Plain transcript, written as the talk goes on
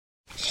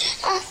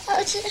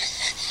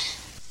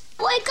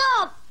Wake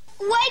up!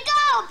 Wake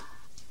up!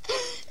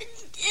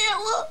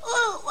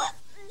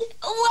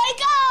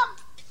 Wake up!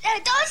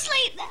 Don't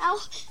sleep now.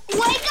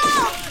 Wake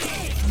up!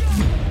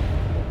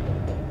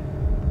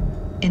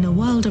 In a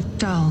world of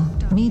dull,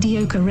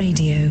 mediocre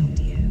radio,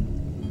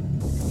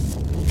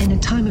 in a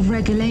time of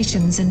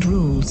regulations and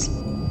rules,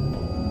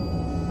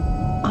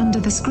 under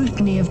the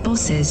scrutiny of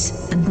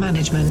bosses and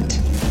management,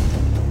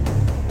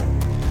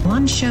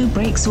 one show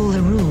breaks all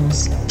the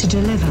rules to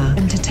deliver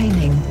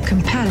entertaining,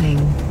 compelling,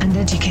 and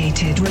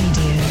educated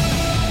radio,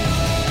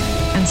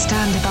 and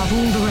stand above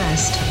all the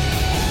rest.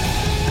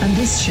 And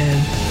this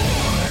show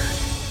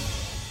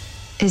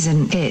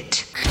isn't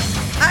it.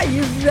 Are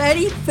you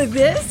ready for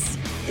this?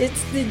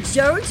 It's the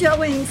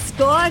JoJo and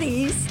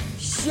Scotty's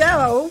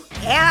show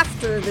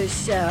after the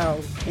show.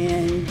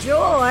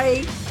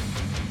 Enjoy.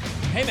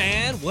 Hey,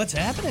 man, what's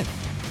happening?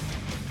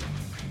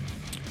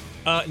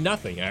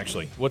 Nothing,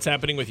 actually. What's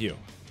happening with you?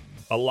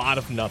 A lot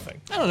of nothing.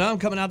 I don't know. I'm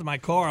coming out to my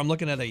car. I'm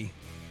looking at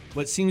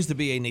what seems to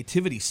be a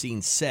nativity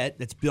scene set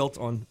that's built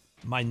on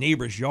my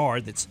neighbor's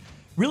yard that's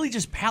really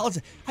just pallets.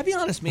 I'll be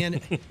honest,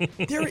 man.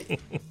 There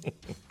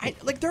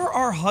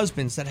are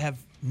husbands that have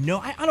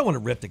I don't want to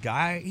rip the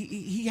guy.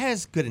 He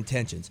has good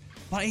intentions.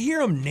 But I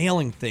hear him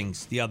nailing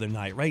things the other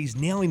night, right? He's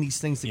nailing these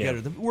things together.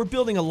 Yeah. We're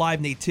building a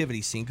live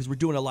nativity scene because we're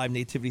doing a live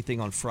nativity thing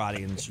on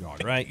Friday in his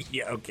yard, right?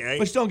 Yeah, okay.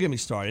 Which don't get me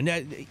started.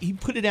 And he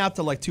put it out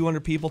to like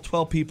 200 people.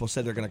 12 people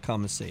said they're going to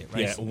come and see it,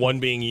 right? Yeah, one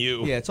being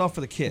you. Yeah, it's all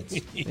for the kids.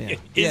 Yeah.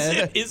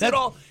 Is it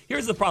all?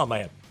 Here's the problem I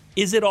have.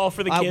 Is it all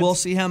for the kids? We'll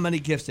see how many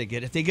gifts they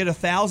get. If they get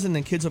 1,000,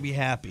 then kids will be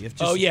happy.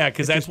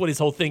 Because that's what his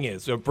whole thing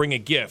is. So bring a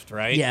gift,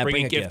 right? Yeah,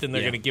 bring a gift, and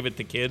they're going to give it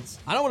to kids.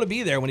 I don't want to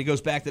be there when he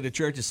goes back to the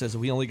church and says,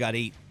 we only got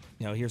 8.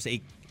 Here's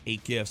eight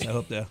gifts. I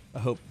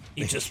hope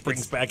he just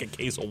brings back a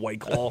case of White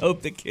Claw. I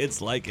hope the kids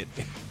like it.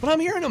 But I'm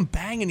hearing him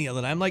banging the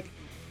other night. I'm like,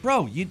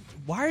 bro,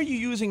 why are you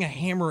using a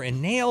hammer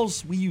and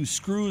nails? We use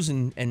screws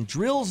and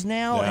drills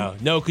now.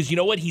 No, because you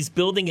know what? He's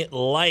building it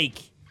like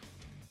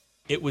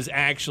it was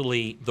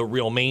actually the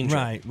real manger.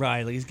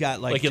 Right. Like he's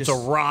got like it's a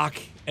rock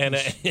and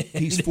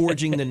he's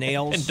forging the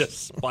nails and a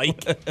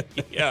spike.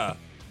 Yeah.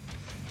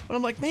 But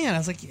I'm like, man, I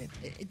was like,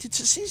 to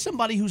see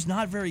somebody who's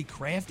not very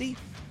crafty,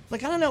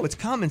 like, I don't know, it's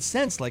common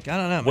sense. Like, I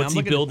don't know. What's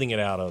he building it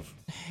out of?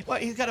 Well,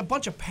 he's got a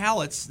bunch of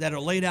pallets that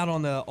are laid out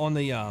on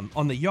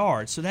the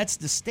yard, so that's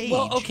the stage.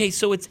 Well, okay,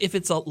 so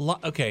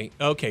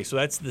okay, so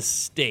that's the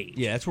stage.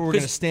 Yeah, that's where we're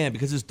gonna stand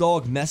because his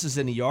dog messes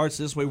in the yard,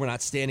 so this way we're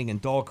not standing in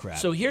dog crap.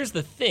 So here's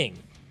the thing.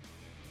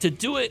 To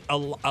do it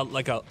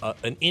like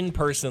an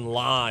in-person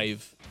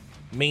live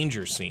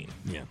manger scene,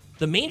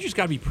 the manger's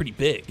got to be pretty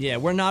big. Yeah,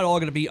 we're not all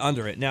going to be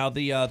under it. Now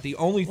the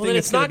only thing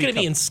it's not going to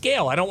be in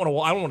scale. I don't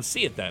want to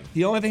see it then.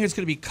 The only thing that's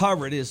going to be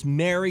covered is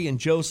Mary and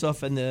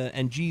Joseph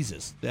and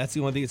Jesus. That's the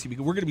only thing that's going to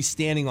be. We're going to be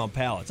standing on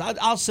pallets.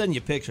 I'll send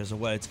you pictures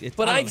of what it's.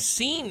 But I've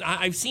seen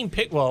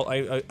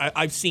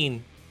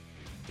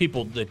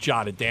people that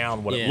jotted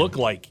down what it looked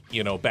like,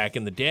 back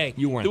in the day.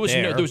 You weren't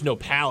there. There was no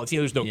pallets.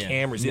 There was no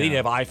cameras. They didn't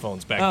have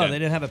iPhones back then. Oh, they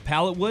didn't have a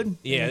pallet wood?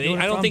 Yeah,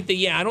 I don't think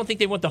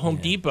they went to Home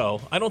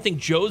Depot. I don't think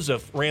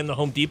Joseph ran the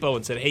Home Depot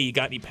and said, "Hey, you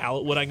got any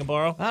pallet wood I can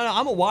borrow?" I don't know.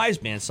 I'm a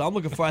wise man, so I'm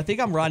looking for. I think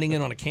I'm riding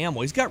in on a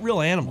camel. He's got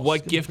real animals.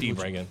 What gift do you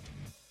bring in?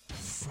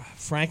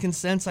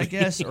 Frankincense, I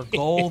guess, or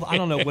gold. I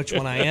don't know which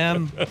one I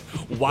am.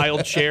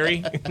 Wild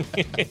cherry.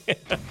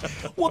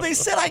 Well, they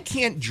said I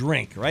can't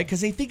drink, right? Because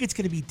they think it's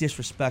going to be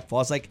disrespectful.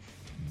 I was like,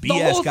 BS,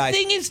 the whole guys.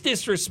 thing is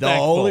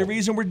disrespectful. The only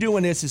reason we're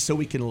doing this is so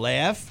we can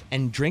laugh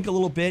and drink a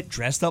little bit,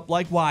 dressed up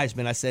like wise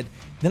men. I said,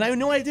 then I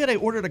know what I did. I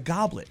ordered a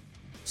goblet.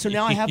 So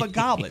now I have a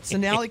goblet. So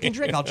now I can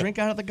drink. I'll drink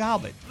out of the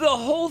goblet. The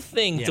whole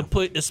thing to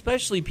put,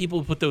 especially people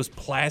who put those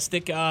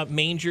plastic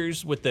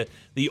mangers with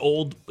the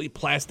old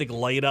plastic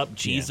light up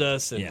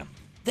Jesus. And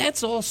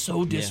that's all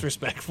so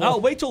disrespectful. Oh,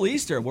 wait till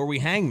Easter where we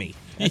hang me.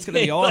 That's going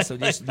to be awesome.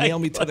 Just nail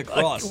me to the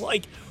cross.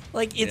 Like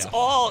it's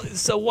all,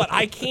 so what?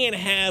 I can't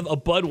have a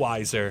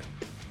Budweiser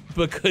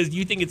because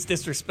you think it's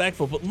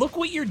disrespectful, but look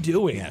what you're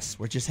doing. Yes,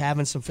 we're just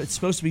having some, it's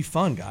supposed to be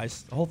fun,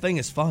 guys. The whole thing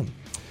is fun.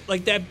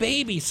 Like that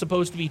baby's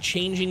supposed to be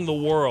changing the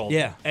world.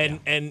 Yeah.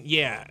 And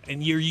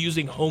you're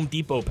using Home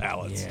Depot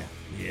pallets.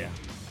 Yeah.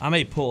 I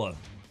may pull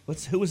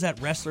who was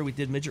that wrestler we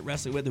did midget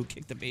wrestling with who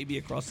kicked the baby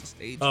across the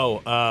stage?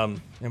 Oh,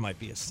 there might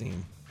be a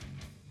scene.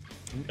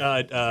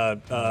 Gene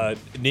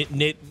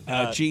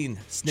Snitsky.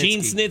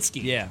 Gene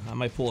Snitsky. Yeah, I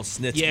might pull a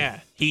Snitsky. Yeah,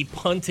 he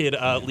punted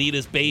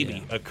Lita's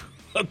baby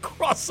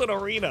across an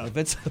arena. If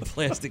it's a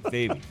plastic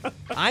baby.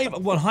 I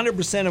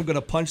 100% am going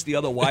to punch the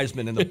other wise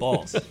men in the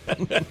balls.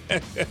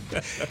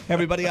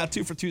 Everybody,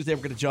 2 for Tuesday.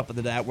 We're going to jump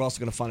into that. We're also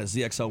going to find a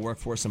ZXL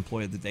Workforce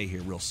Employee of the Day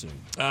here real soon.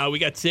 We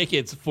got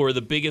tickets for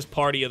the biggest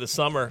party of the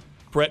summer,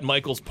 Bret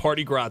Michaels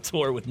Party Gras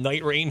Tour with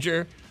Night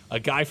Ranger, a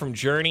guy from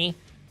Journey,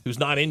 who's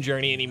not in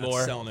Journey anymore.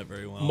 Not selling it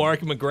very well.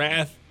 Mark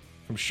McGrath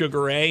from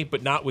Sugar Ray,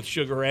 but not with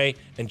Sugar Ray,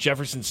 and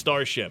Jefferson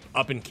Starship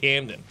up in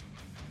Camden.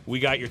 We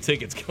got your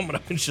tickets coming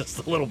up in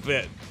just a little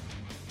bit.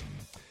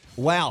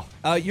 Wow.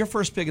 Your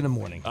first pick in the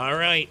morning. All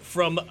right.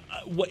 From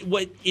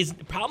what is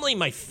probably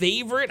my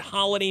favorite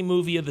holiday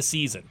movie of the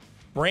season.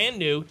 brand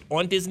new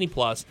on Disney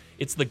Plus.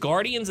 It's the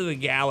Guardians of the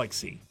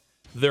Galaxy,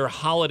 their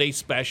holiday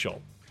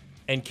special.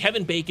 And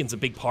Kevin Bacon's a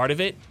big part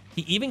of it.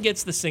 He even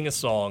gets to sing a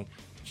song.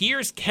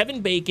 Here's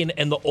Kevin Bacon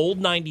and the Old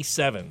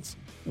 97s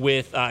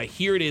with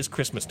Here It Is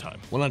Christmas Time.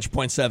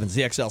 100.7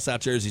 ZXL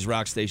South Jersey's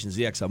Rock Station,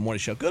 ZXL Morning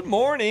Show. Good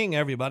morning,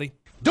 everybody.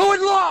 Do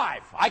it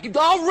live.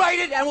 I'll write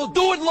it and we'll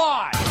do it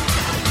live.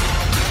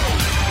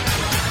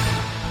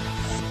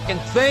 Fucking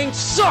thing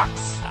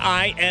sucks.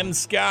 I am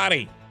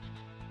Scotty.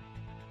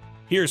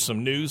 Here's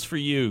some news for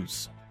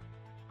yous.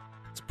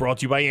 It's brought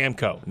to you by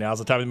AAMCO. Now's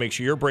the time to make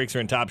sure your brakes are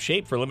in top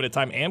shape. For a limited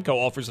time, AAMCO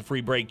offers a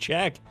free brake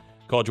check.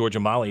 Call Georgia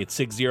Molly at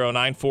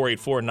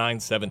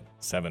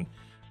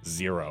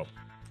 609-484-9770.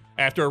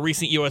 After a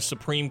recent U.S.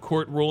 Supreme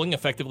Court ruling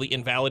effectively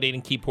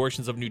invalidating key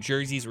portions of New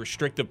Jersey's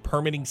restrictive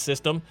permitting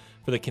system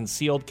for the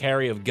concealed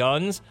carry of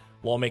guns,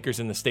 lawmakers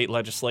in the state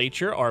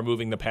legislature are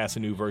moving to pass a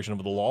new version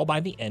of the law by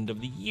the end of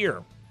the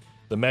year.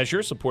 The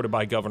measure, supported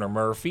by Governor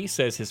Murphy,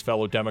 says his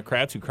fellow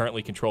Democrats, who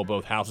currently control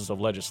both houses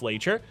of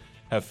legislature,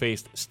 have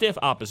faced stiff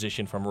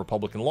opposition from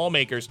Republican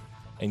lawmakers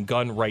and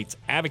gun rights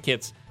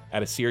advocates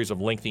at a series of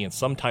lengthy and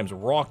sometimes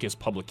raucous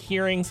public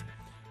hearings.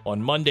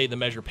 On Monday, the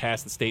measure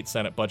passed the state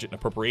Senate Budget and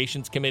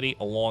Appropriations Committee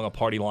along a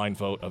party line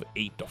vote of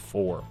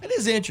 8-4. It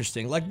is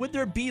interesting. Like, would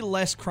there be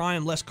less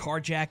crime, less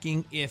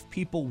carjacking if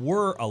people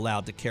were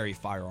allowed to carry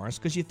firearms?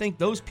 Because you think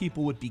those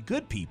people would be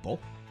good people,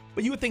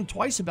 but you would think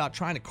twice about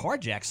trying to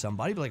carjack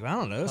somebody. Be like, I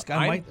don't know,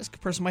 this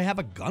person might have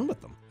a gun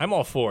with them. I'm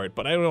all for it,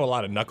 but I know a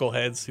lot of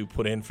knuckleheads who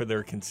put in for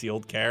their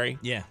concealed carry.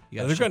 Yeah,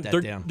 they're going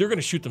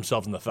to shoot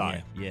themselves in the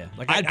thigh. Yeah.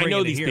 Like I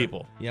know these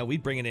people. Yeah,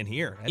 we'd bring it in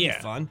here. That'd be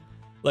fun.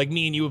 Like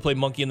me and you would play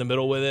monkey in the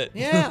middle with it.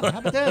 Yeah, how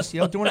about this?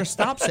 Doing our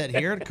stop set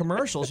here at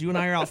commercials. You and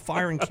I are out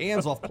firing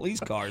cans off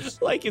police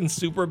cars. Like in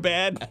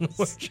Superbad,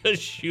 we're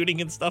just shooting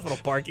and stuff in a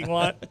parking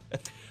lot.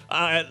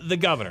 The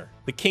governor,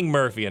 the King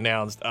Murphy,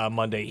 announced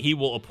Monday he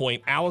will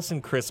appoint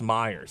Allison Chris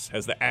Myers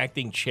as the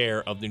acting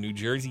chair of the New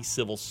Jersey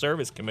Civil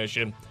Service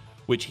Commission,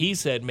 which he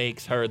said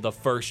makes her the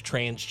first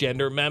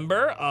transgender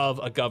member of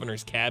a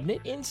governor's cabinet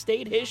in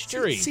state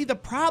history. See, the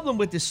problem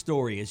with this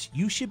story is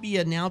you should be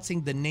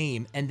announcing the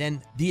name and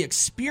then the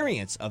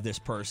experience of this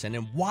person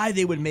and why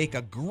they would make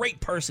a great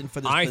person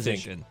for this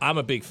position. I'm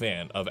a big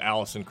fan of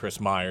Allison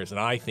Chris Myers, and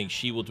I think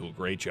she will do a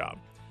great job.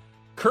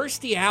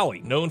 Kirstie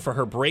Alley, known for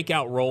her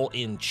breakout role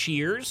in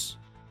Cheers.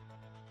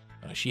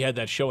 She had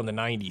that show in the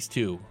 90s,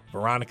 too.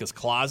 Veronica's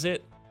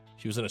Closet.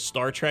 She was in a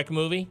Star Trek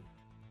movie.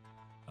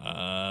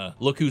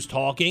 Look Who's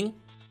Talking.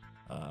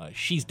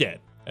 She's dead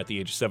at the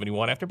age of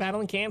 71 after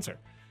battling cancer.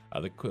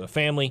 The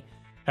family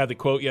had the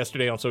quote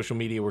yesterday on social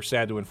media, "We're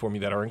sad to inform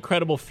you that our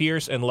incredible,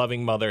 fierce, and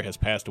loving mother has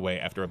passed away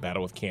after a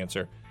battle with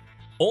cancer.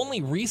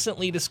 Only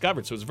recently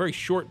discovered, so it was a very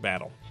short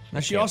battle." Now,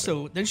 she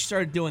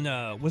started doing,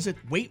 was it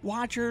Weight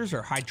Watchers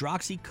or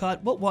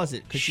Hydroxycut? What was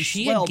it? Because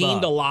she had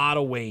gained a lot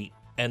of weight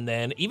and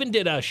then even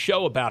did a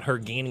show about her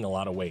gaining a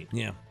lot of weight.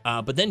 Yeah.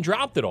 But then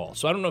dropped it all.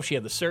 So I don't know if she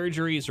had the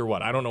surgeries or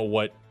what. I don't know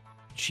what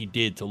she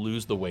did to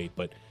lose the weight.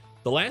 But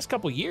the last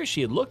couple of years,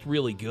 she had looked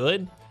really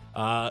good.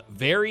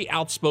 Very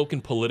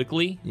outspoken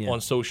politically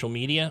on social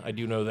media. I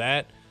do know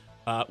that.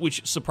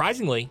 Which,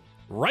 surprisingly,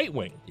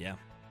 right-wing.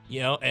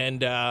 Yeah.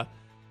 And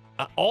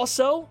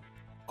also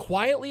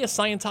quietly a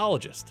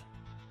Scientologist.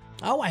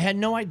 Oh, I had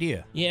no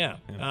idea. Yeah.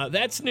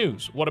 That's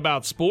news. What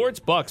about sports?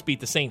 Bucks beat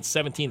the Saints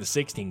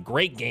 17-16.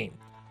 Great game.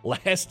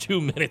 Last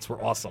 2 minutes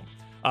were awesome.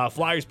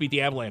 Flyers beat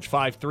the Avalanche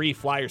 5-3.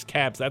 Flyers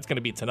Caps, that's going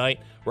to be tonight.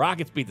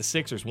 Rockets beat the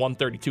Sixers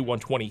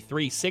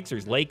 132-123.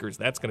 Sixers Lakers,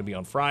 that's going to be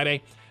on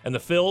Friday. And the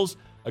Phils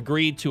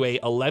agreed to a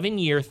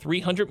 11-year,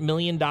 $300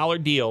 million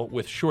deal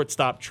with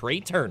shortstop Trey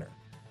Turner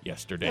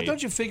yesterday. Now,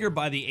 don't you figure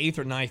by the 8th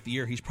or 9th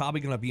year he's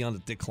probably going to be on the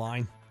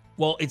decline?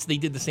 Well, they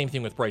did the same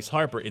thing with Bryce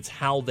Harper. It's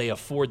how they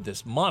afford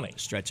this money.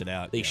 Stretch it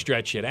out. They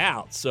stretch it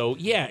out. So,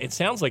 yeah, it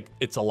sounds like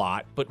it's a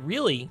lot. But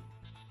really,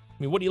 I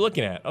mean, what are you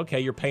looking at?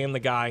 Okay, you're paying the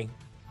guy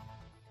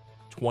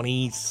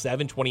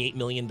 $28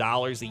 million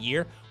a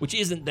year, which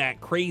isn't that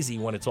crazy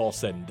when it's all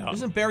said and done.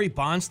 Isn't Barry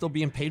Bonds still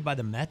being paid by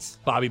the Mets?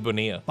 Bobby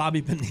Bonilla.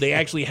 They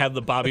actually have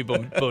the Bobby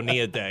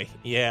Bonilla Day.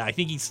 Yeah, I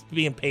think he's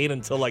being paid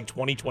until like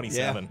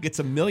 2027. Yeah, gets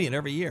 $1 million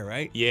every year,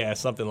 right? Yeah,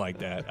 something like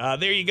that.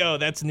 There you go.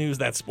 That's news.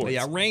 That's sports. Well,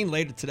 yeah, rain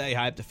later today.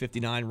 High up to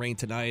 59. Rain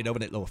tonight.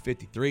 Overnight low of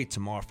 53.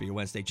 Tomorrow for your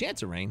Wednesday.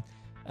 Chance of rain.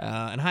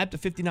 And high up to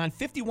 59,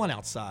 51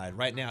 outside.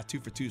 Right now,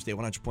 2 for Tuesday,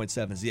 100.7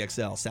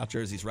 ZXL, South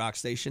Jersey's rock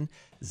station,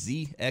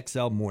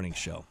 ZXL Morning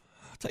Show.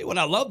 I'll tell you what,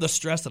 I love the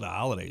stress of the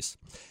holidays.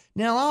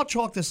 Now, I'll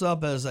chalk this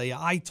up as a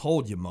I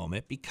told you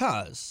moment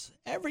because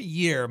every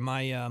year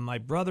my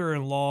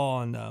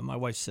brother-in-law and my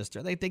wife's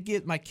sister, they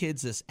get my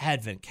kids this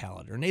advent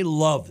calendar, and they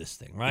love this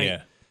thing, right?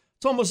 Yeah.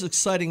 It's almost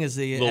exciting as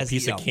the little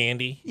piece of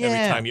candy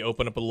every time you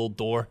open up a little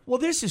door. Well,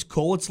 this is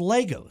cool. It's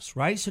Legos,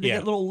 right? So they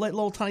get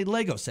little tiny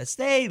Lego sets.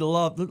 They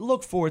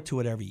look forward to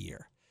it every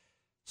year.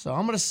 So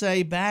I'm going to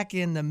say back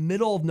in the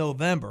middle of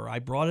November, I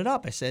brought it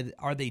up. I said,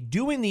 are they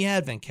doing the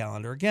advent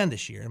calendar again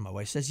this year? And my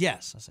wife says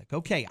yes. I was like,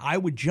 okay, I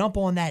would jump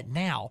on that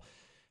now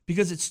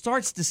because it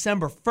starts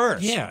December 1st.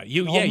 Yeah,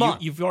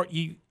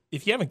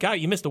 if you haven't got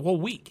it, you missed a whole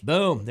week.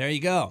 Boom. There you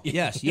go.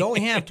 Yes. You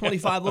only have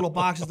 25 little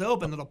boxes to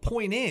open. And the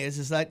point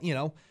is that,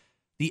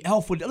 the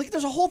elf would, like,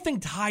 there's a whole thing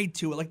tied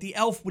to it. Like, the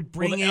elf would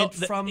bring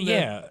from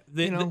the.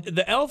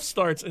 The elf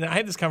starts, and I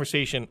had this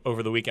conversation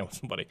over the weekend with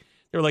somebody.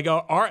 They were like,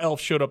 our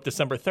elf showed up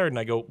December 3rd. And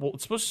I go, well,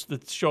 it's supposed to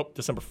show up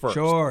December 1st.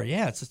 Sure.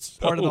 Yeah. It's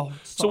part of the.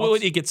 So what,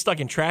 would you get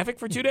stuck in traffic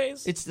for 2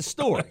 days? It's the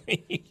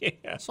story.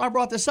 Yeah. So I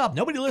brought this up.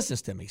 Nobody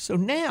listens to me. So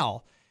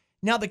now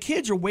the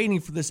kids are waiting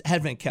for this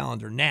advent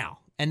calendar now.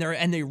 And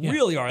they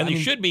really are. And they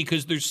should be,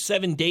 because there's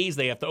 7 days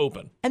they have to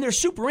open. And they're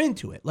super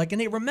into it. Like,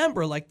 and they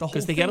remember, like, the whole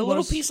thing. Because they get a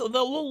little piece of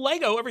the little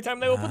Lego every time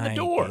they open the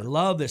door. They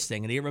love this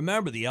thing. And they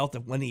remember the elf.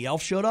 When the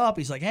elf showed up,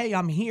 he's like, hey,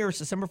 I'm here. It's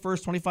December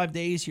 1st, 25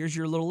 days. Here's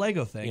your little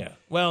Lego thing. Yeah.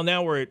 Well,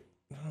 now we're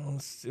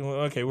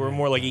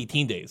more like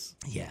 18 days.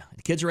 Yeah.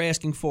 The kids are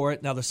asking for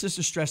it. Now, the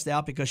sister's stressed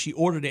out because she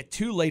ordered it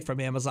too late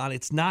from Amazon.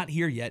 It's not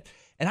here yet.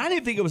 And I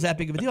didn't think it was that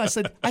big of a deal. I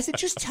said,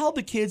 just tell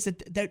the kids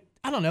that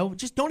I don't know,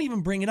 just don't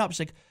even bring it up. She's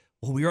like,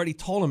 well, we already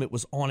told them it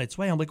was on its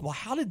way. I'm like, well,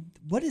 how did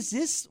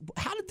this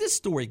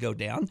story go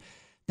down?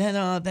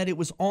 That it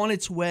was on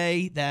its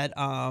way, that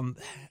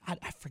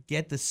I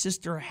forget, the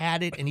sister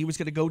had it and he was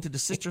going to go to the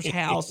sister's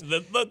house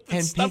the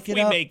and stuff pick it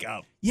we up. make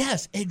up.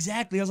 Yes,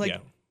 exactly. I was like,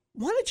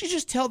 why don't you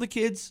just tell the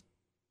kids,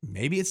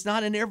 maybe it's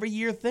not an every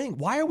year thing.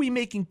 Why are we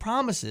making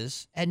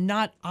promises and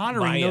not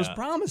honoring those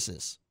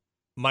promises?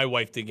 My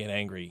wife did get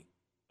angry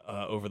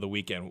over the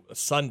weekend.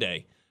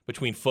 Sunday,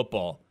 between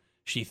football,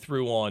 she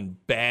threw on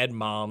Bad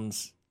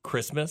Moms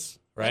Christmas,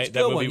 right?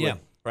 That's a good one,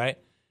 right?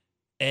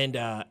 And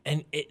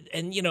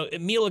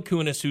Mila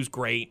Kunis, who's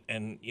great,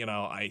 and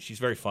she's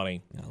very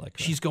funny. I like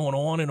her. She's going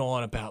on and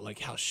on about like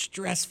how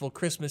stressful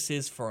Christmas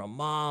is for a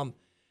mom.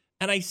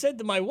 And I said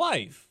to my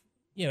wife,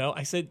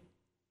 I said,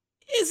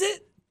 "Is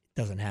it?"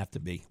 Doesn't have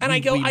to be. And I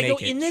go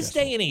in this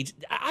day and age,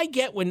 I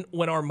get when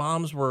our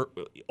moms were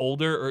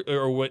older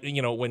or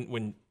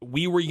when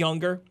we were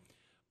younger.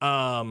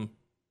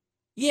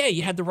 Yeah,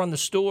 you had to run the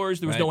stores.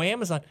 There was no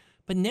Amazon.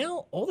 But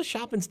now all the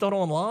shopping's done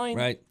online.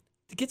 Right.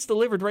 It gets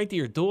delivered right to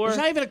your door. There's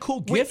not even a cool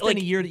gift in a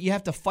year that you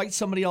have to fight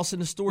somebody else in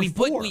the store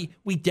for.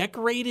 We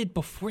decorated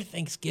before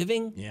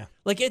Thanksgiving. Yeah.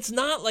 Like, it's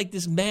not like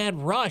this mad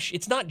rush.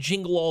 It's not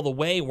Jingle All the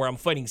Way where I'm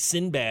fighting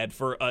Sinbad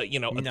for a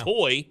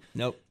toy.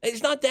 Nope.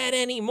 It's not that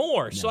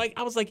anymore. No. So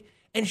I was like,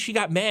 and she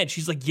got mad.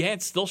 She's like, yeah,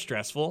 it's still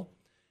stressful.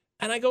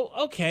 And I go,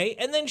 okay.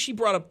 And then she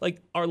brought up,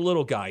 like, our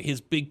little guy, his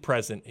big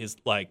present is,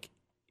 like,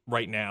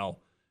 right now,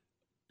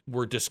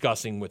 we're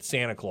discussing with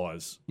Santa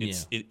Claus.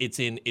 It's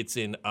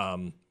in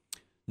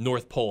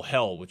North Pole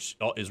Hell, which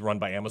is run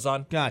by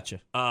Amazon.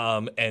 Gotcha.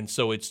 And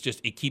so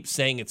it keeps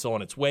saying it's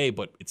on its way,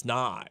 but it's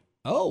not.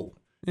 Oh.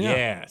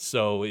 Yeah.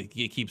 So it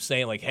keeps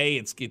saying like, hey,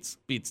 it's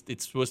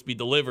supposed to be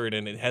delivered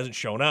and it hasn't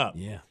shown up.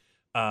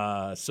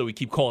 Yeah. So we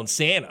keep calling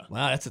Santa.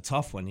 Wow, that's a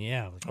tough one.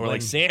 Yeah. Or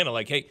like Santa,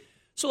 like, hey.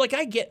 So like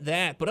I get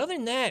that, but other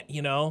than that,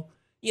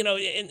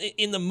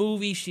 in the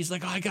movie, she's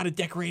like, oh, I got to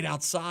decorate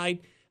outside,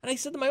 and I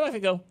said to my wife, I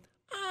go,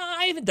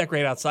 I haven't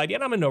decorated outside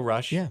yet. I'm in no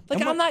rush. Yeah.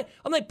 Like I'm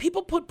like,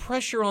 people put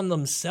pressure on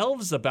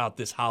themselves about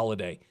this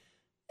holiday.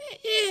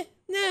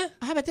 Nah.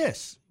 How about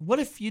this? What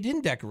if you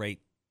didn't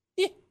decorate?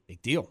 Yeah.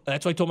 Big deal.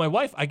 That's what I told my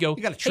wife. I go,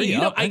 you got a tree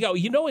up. Right? I go,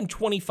 in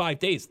 25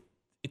 days,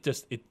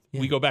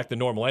 we go back to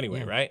normal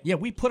anyway, right? Yeah,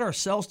 we put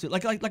ourselves to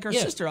like our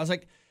sister. I was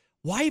like,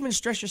 why even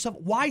stress yourself?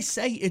 Why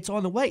say it's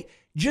on the way?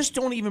 Just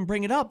don't even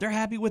bring it up. They're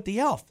happy with the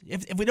elf.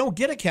 If we don't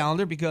get a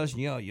calendar because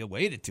you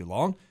waited too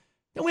long,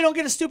 then we don't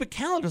get a stupid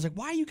calendar. It's like,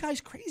 why are you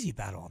guys crazy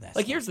about all that?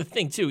 Like, here's the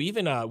thing too.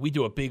 Even we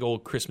do a big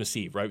old Christmas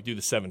Eve, right? We do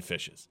the 7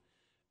 fishes,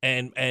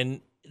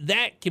 and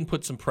that can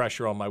put some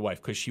pressure on my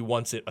wife because she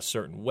wants it a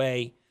certain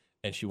way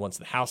and she wants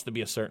the house to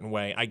be a certain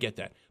way. I get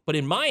that, but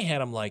in my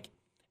head, I'm like,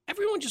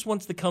 everyone just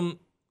wants to come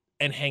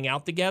and hang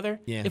out together.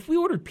 Yeah. If we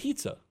ordered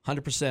pizza,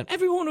 100%,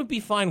 everyone would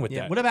be fine with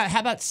that. How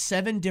about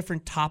 7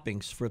 different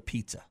toppings for a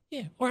pizza?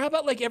 Yeah. Or how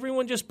about like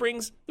everyone just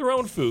brings their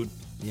own food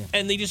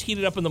and they just heat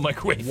it up in the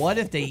microwave? What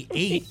if they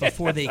ate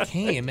before they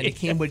came and it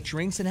came with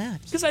drinks and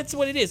apps? Because that's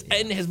what it is. Yeah.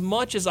 And as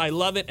much as I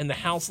love it and the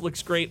house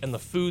looks great and the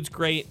food's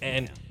great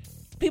and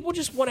people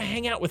just want to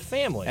hang out with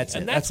family.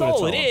 That's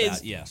all it is.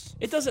 About, yes.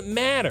 It doesn't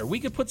matter.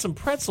 We could put some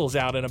pretzels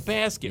out in a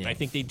basket and I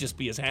think they'd just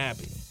be as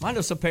happy. I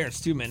know some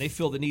parents too, man. They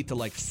feel the need to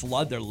like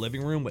flood their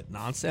living room with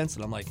nonsense.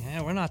 And I'm like,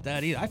 we're not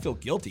that either. I feel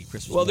guilty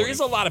Christmas morning. There is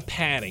a lot of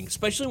padding,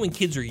 especially when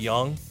kids are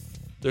young.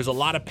 There's a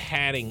lot of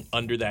padding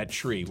under that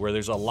tree where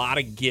there's a lot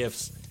of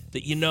gifts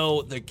that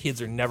their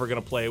kids are never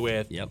going to play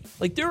with. Yep.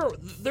 Like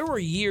there were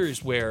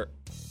years where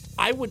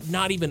I would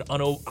not even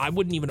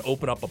wouldn't even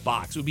open up a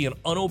box. It would be an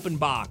unopened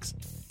box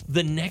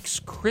the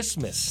next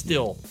Christmas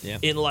still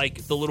in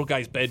like the little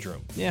guy's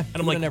bedroom. Yeah. And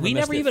I'm like, we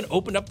never even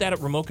opened up that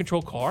remote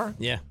control car?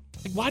 Yeah.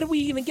 Like, why did we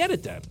even get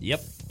it then?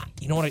 Yep.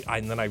 You know what?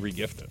 And then I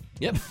regift it.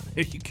 Yep.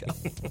 There you go.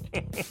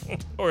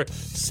 Or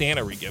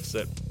Santa regifts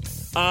it.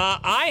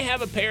 I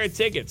have a pair of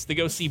tickets to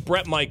go see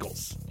Bret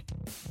Michaels.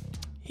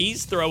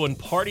 He's throwing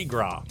Party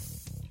Gras.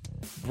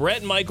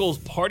 Bret Michaels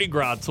Party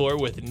Gras tour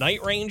with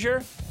Night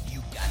Ranger,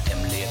 You got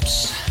them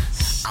lips.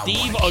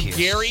 Steve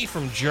Augeri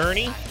from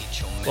Journey,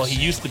 Well,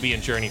 he used to be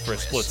in Journey for a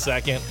split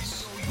second.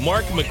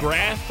 Mark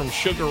McGrath from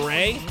Sugar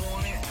Ray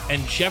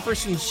and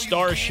Jefferson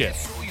Starship.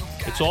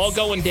 It's all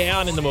going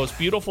down in the most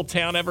beautiful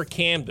town ever,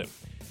 Camden.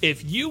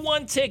 If you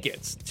won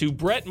tickets to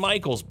Bret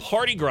Michaels'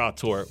 Party Gras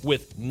Tour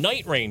with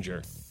Night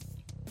Ranger,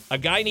 a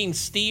guy named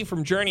Steve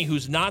from Journey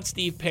who's not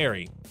Steve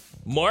Perry,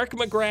 Mark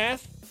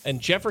McGrath, and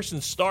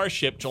Jefferson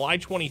Starship, July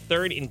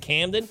 23rd in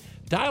Camden,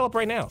 dial up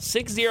right now,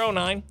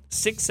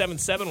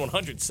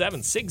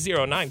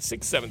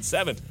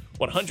 609-677-107,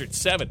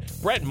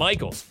 609-677-107. Bret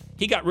Michaels,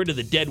 he got rid of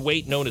the dead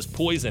weight known as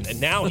poison,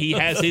 and now he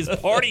has his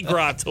Party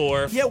Gras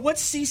Tour. Yeah,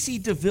 what's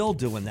CeCe DeVille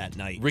doing that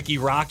night? Ricky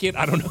Rocket,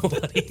 I don't know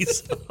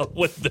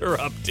what they're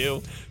up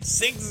to.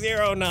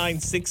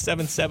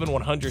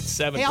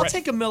 609-677-107. Hey, I'll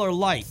take a Miller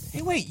Lite.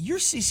 Hey, wait, you're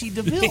CeCe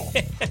DeVille.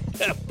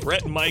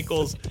 Bret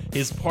Michaels,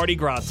 his Party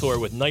Gras Tour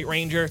with Night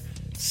Ranger,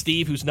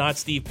 Steve, who's not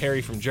Steve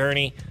Perry from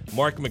Journey,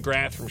 Mark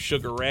McGrath from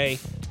Sugar Ray.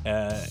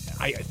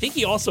 I think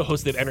he also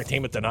hosted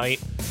Entertainment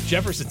Tonight.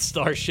 Jefferson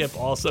Starship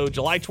also,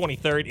 July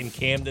 23rd in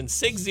Camden,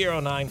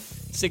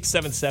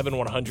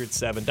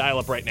 609-677-107. Dial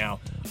up right now.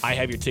 I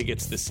have your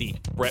tickets to see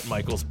Bret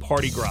Michaels'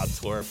 Party Gras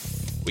Tour.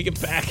 We get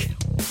back,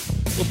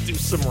 we'll do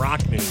some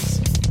rock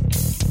news.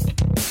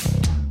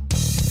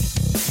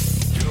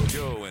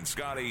 JoJo and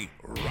Scotty,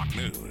 rock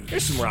news.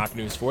 Here's some rock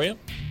news for you.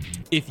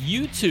 If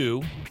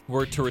U2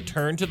 were to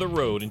return to the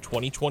road in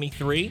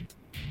 2023,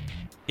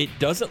 it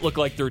doesn't look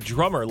like their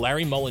drummer,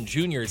 Larry Mullen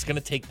Jr., is going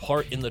to take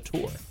part in the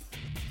tour.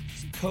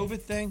 It's a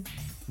COVID thing?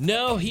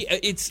 No,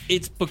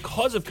 it's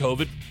because of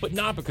COVID, but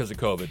not because of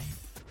COVID.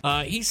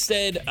 He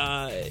said,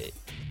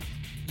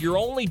 you're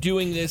only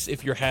doing this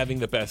if you're having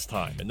the best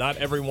time, and not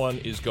everyone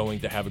is going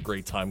to have a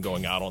great time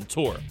going out on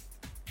tour.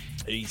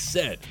 He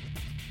said,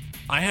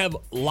 I have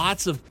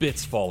lots of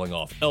bits falling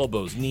off,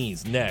 elbows,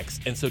 knees, necks,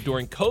 and so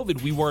during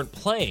COVID, we weren't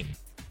playing.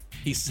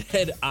 He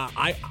said,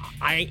 I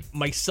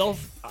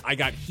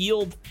got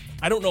healed.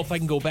 I don't know if I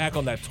can go back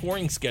on that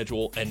touring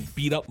schedule and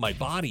beat up my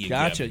body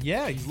again. Gotcha.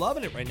 Yeah, he's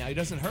loving it right now. He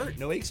doesn't hurt.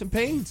 No aches and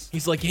pains.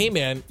 He's like, hey,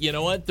 man, you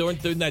know what? During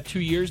that 2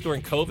 years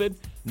during COVID,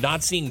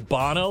 not seeing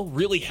Bono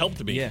really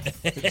helped me. Yeah,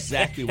 that's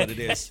exactly what it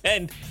is.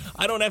 And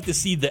I don't have to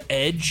see The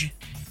Edge.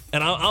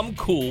 And I'm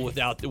cool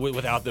without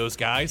those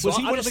guys. Was so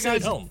he I'll one of the just sit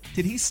guys? at home.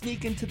 Did he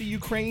sneak into the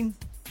Ukraine?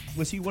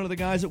 Was he one of the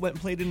guys that went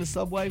and played in the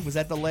subway? Was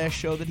that the last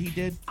show that he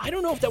did? I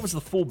don't know if that was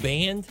the full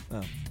band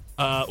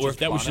or if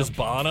that was just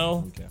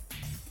Bono. Okay.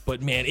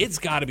 But, man, it's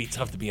got to be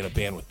tough to be in a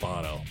band with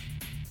Bono.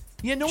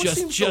 Yeah, no one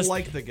seems to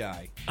like the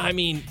guy. I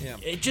mean,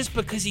 just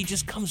because he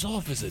just comes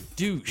off as a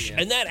douche. Yeah.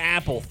 And that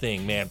Apple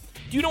thing, man.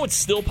 Do you know what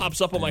still pops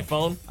up on my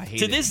phone? I hate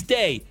to it. this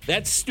day,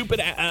 that stupid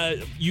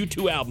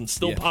U2 album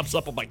still pops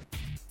up on my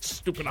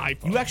stupid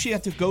iPhone. You actually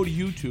have to go to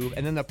YouTube,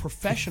 and then the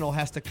professional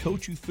has to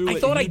coach you through it. I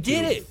thought I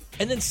did it.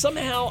 And then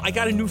somehow I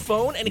got a new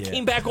phone, and it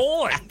came back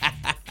on.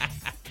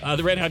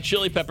 The Red Hot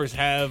Chili Peppers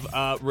have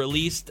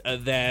released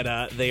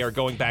that they are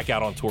going back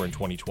out on tour in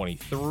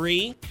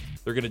 2023.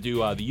 They're going to do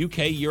the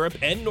UK, Europe,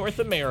 and North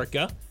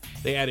America.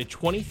 They added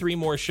 23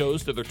 more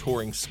shows to their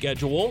touring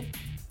schedule.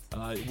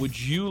 Would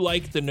you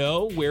like to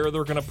know where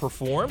they're going to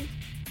perform?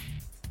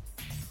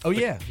 Oh,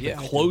 yeah. The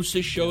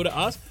closest show to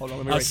us. Hold on,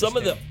 let me write some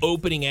this of the down.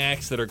 opening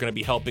acts that are going to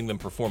be helping them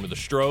perform are The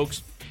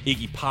Strokes,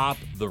 Iggy Pop,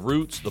 The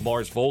Roots, The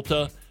Mars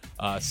Volta,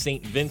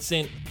 St.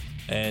 Vincent,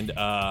 and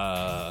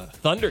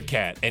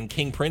Thundercat and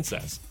King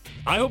Princess.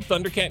 I hope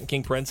Thundercat and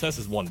King Princess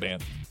is one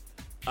band.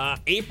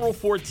 April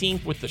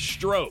 14th with The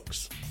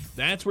Strokes.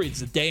 That's where it's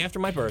the day after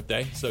my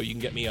birthday, so you can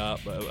get me a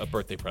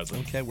birthday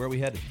present. Okay, where are we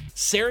headed?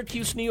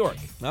 Syracuse, New York.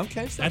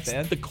 Okay, it's not That's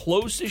bad. the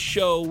closest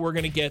show we're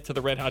going to get to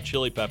the Red Hot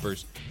Chili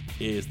Peppers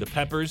is the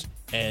Peppers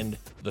and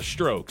the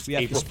Strokes. We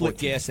have April to split 14th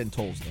gas and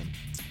tolls then.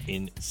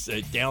 in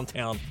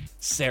downtown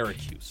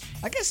Syracuse.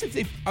 I guess if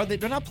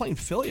they're not playing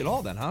Philly at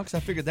all then, huh? Because I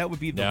figured that would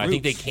be the No, I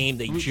think they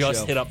Roots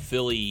just show. hit up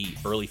Philly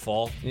early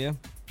fall. Yeah.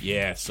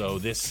 Yeah, so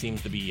this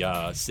seems to be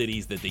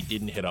cities that they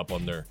didn't hit up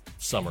on their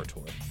summer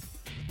tour.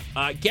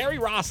 Gary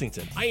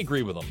Rossington, I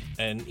agree with him.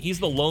 And he's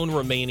the lone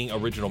remaining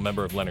original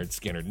member of Lynyrd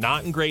Skynyrd.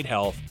 Not in great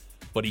health,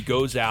 but he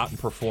goes out and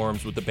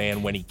performs with the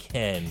band when he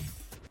can.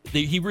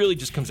 He really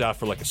just comes out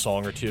for like a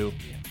song or two.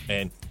 Yeah.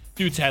 And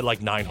dude's had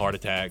like 9 heart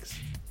attacks.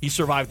 He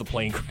survived the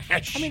plane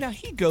crash. I mean, now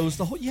he goes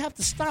you have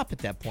to stop at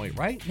that point,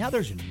 right? Now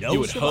there's no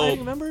You would surviving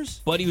hope.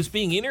 members. But he was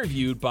being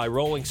interviewed by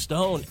Rolling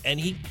Stone, and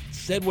he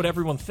said what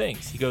everyone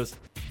thinks. He goes,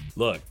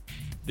 look,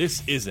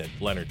 this isn't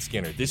Lynyrd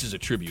Skynyrd. This is a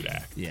tribute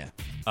act. Yeah.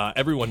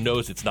 Everyone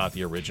knows it's not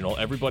the original.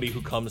 Everybody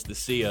who comes to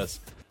see us,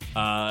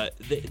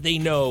 they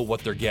know what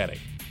they're getting.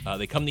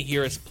 They come to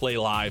hear us play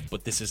live,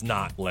 but this is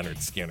not Lynyrd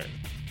Skynyrd.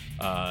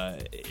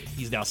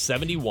 He's now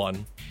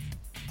 71,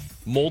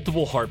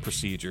 multiple heart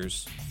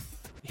procedures.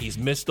 He's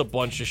missed a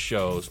bunch of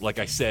shows. Like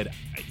I said,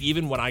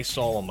 even when I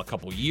saw him a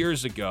couple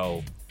years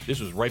ago, this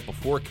was right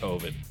before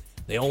COVID,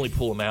 they only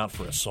pull him out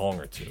for a song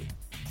or two.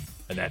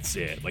 And that's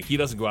it. Like, he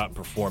doesn't go out and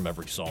perform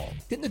every song.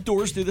 Didn't the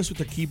Doors do this with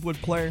their keyboard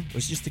player?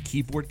 Was just the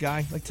keyboard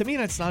guy? Like, to me,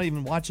 that's not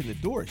even watching the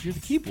Doors. You're the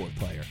keyboard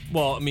player.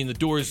 Well, I mean, the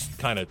Doors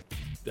kind of,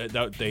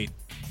 they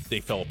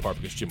fell apart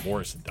because Jim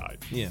Morrison died.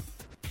 Yeah.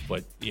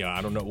 But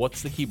I don't know.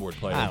 What's the keyboard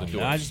player? I of the don't know.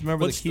 Doors? I just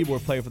remember What's the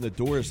keyboard player from the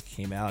Doors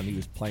came out and he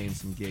was playing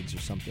some gigs or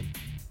something.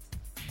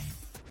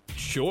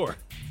 Sure.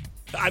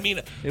 I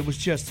mean, It was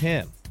just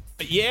him.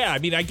 yeah. I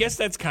mean, I guess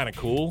that's kind of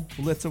cool.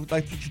 Well, that's like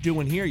what you're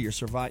doing here. You're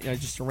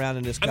just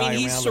surrounding this guy. I mean,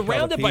 he's around with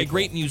surrounded other by people.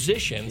 great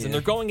musicians, and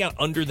they're going out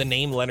under the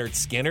name Leonard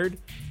Skinner.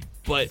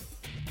 But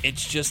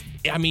it's just,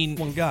 I mean,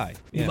 One guy.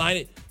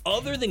 Yeah.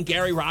 Other than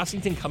Gary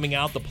Rossington coming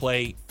out to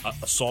play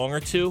a song or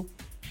two,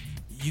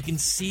 you can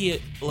see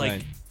it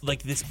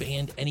like this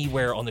band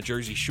anywhere on the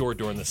Jersey Shore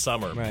during the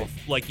summer. Right.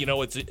 Like,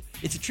 it's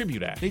a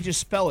tribute act. They just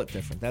spell it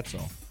different. That's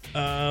all.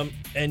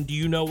 And do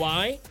you know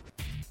why?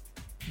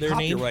 Their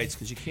name. Copyrights,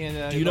 because you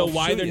can't. Do you know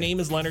why sue their you. name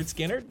is Leonard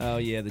Skinner? Oh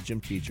yeah, the gym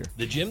teacher.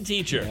 The gym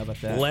teacher. Yeah, how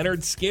about that?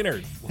 Leonard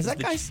Skinner.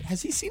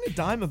 Has he seen a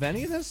dime of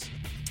any of this?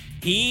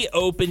 He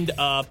opened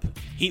up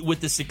with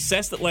the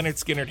success that Leonard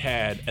Skinner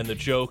had and the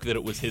joke that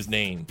it was his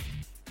name.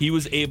 He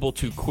was able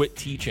to quit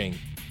teaching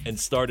and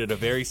started a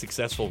very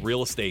successful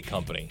real estate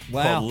company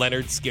called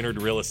Leonard Skinner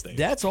Real Estate.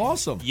 That's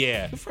awesome.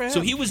 Yeah. Good for him.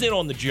 So he was in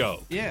on the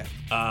joke. Yeah.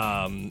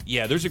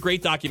 There's a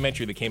great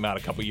documentary that came out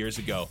a couple years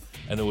ago,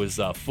 and there was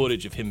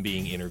footage of him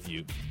being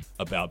interviewed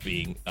about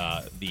being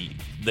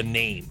the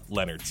name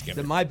Leonard Skinner.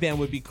 Then my band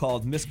would be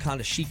called Miss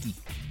Kanashiki,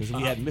 because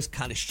we had Miss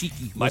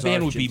Kanashiki. My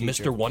band would be gym Mr.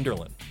 teacher.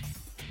 Wonderland.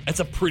 That's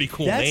a pretty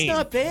cool That's name.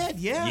 not bad.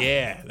 Yeah.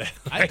 Yeah.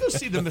 I'd go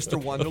see the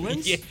Mr.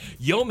 Wonderlands. Yeah.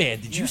 Yo, man,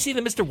 did you see the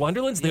Mr.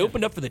 Wonderlands? They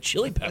opened up for the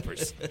Chili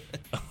Peppers.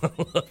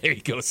 There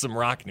you go. Some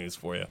rock news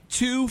for you.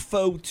 Two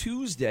Faux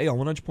Tuesday on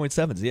 100.7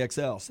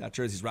 ZXL, South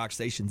Jersey's rock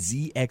station,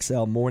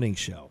 ZXL Morning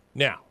Show.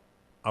 Now,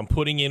 I'm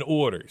putting in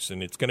orders,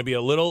 and it's going to be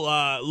a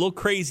little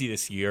crazy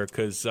this year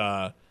because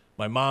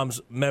my mom's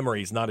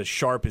memory is not as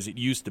sharp as it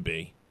used to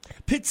be.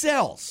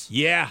 Pizzelles.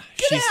 Yeah.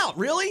 Get out,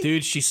 really?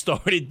 Dude, she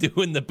started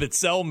doing the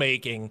pizzelle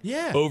making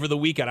over the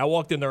weekend. I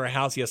walked into her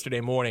house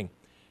yesterday morning,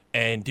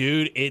 and,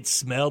 dude, it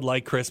smelled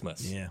like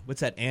Christmas. Yeah.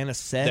 What's that,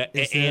 anisette?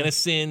 The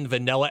anisine,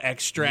 vanilla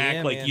extract,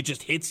 Yeah, like man. you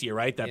just hits you,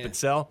 right? That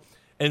pizzelle.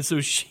 And so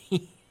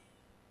she,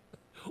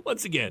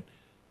 once again,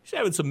 she's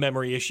having some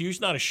memory issues.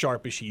 Not as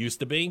sharp as she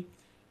used to be.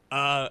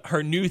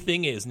 Her new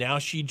thing is now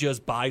she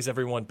just buys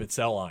everyone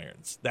pizzelle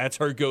irons. That's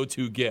her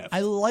go-to gift.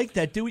 I like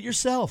that. Do it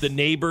yourself. The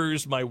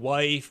neighbors, my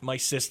wife, my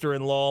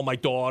sister-in-law, my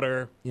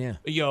daughter. Yeah.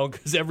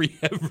 Because every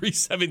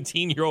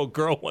 17-year-old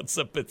girl wants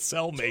a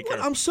pizzelle maker.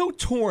 I'm so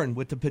torn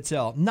with the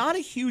pizzelle. Not a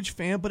huge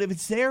fan, but if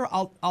it's there,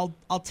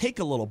 I'll take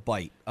a little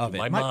bite of it.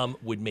 My mom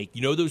would make,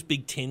 those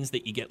big tins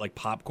that you get like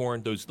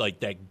popcorn, those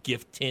like that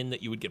gift tin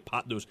that you would get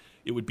those.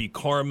 It would be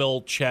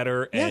caramel,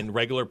 cheddar, and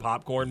regular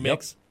popcorn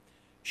mix.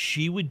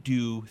 She would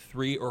do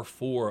 3 or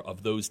 4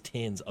 of those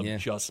tins of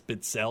just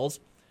pizzelles.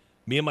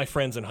 Me and my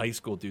friends in high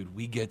school, dude,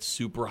 we get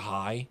super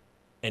high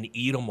and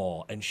eat them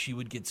all, and she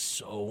would get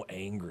so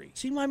angry.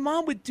 See, my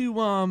mom would do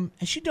and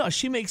she does.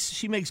 She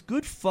makes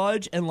good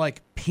fudge and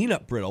like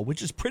peanut brittle,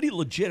 which is pretty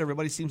legit.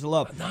 Everybody seems to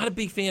love. I'm not a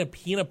big fan of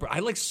peanut butter. I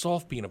like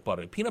soft peanut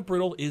butter. Peanut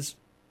brittle is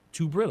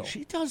too brittle.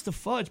 She does the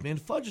fudge, man.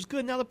 Fudge is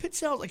good. Now the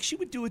pizzelle, like she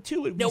would do it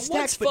too. It'd be Now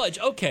stacked, what's fudge?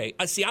 Okay,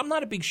 see, I'm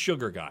not a big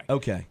sugar guy.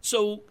 Okay.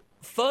 So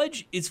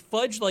fudge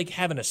like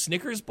having a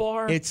Snickers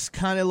bar? It's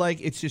kind of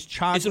like it's just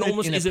chocolate.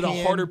 Is it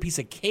a harder piece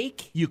of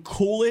cake? You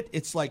cool it.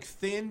 It's like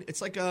thin.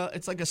 It's like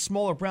a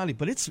smaller brownie,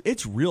 but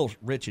it's real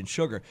rich in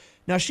sugar.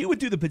 Now she would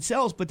do the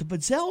pizzelles, but the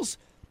pizzelles,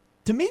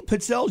 to me,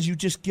 pizzelles you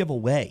just give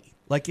away.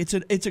 Like it's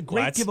a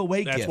great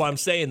giveaway gift. That's why I'm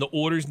saying the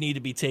orders need to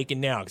be taken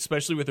now,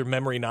 especially with her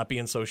memory not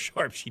being so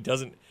sharp. She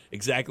doesn't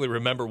exactly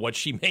remember what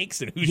she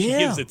makes and who she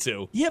gives it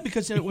to. Yeah,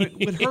 because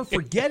with her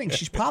forgetting,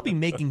 she's probably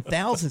making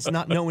thousands,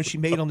 not knowing she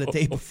made them the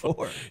day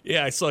before.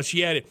 Yeah, I saw she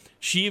had it.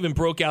 She even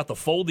broke out the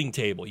folding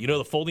table. You know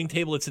the folding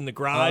table that's in the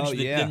garage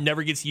that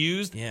never gets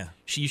used? Yeah.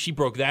 She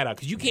broke that out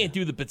because you can't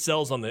do the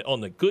pizzelles on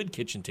the good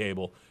kitchen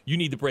table. You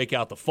need to break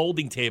out the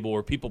folding table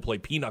where people play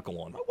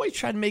pinochle on. My wife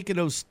tried making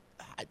those.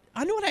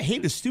 I know what I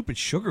hate is stupid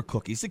sugar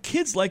cookies. The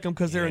kids like them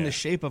because they're in the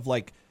shape of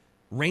like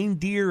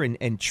reindeer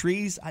and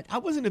trees. I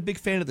wasn't a big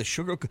fan of the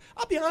sugar.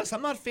 I'll be honest,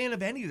 I'm not a fan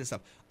of any of this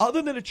stuff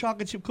other than a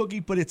chocolate chip cookie,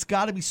 but it's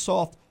got to be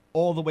soft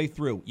all the way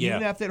through. Yeah.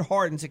 Even after it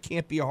hardens, it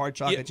can't be a hard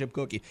chocolate chip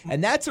cookie.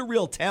 And that's a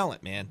real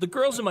talent, man. The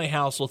girls in my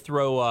house will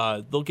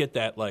throw. They'll get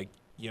that like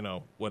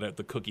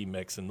the cookie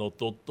mix, and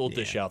they'll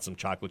dish out some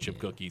chocolate chip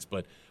cookies.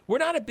 But we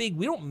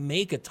don't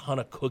make a ton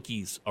of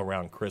cookies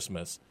around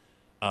Christmas.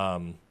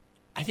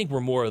 I think we're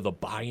more of the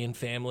buy-in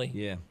family.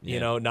 Yeah.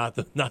 Not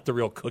the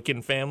real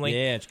cooking family.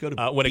 Yeah, it's go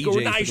to I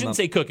BJ's shouldn't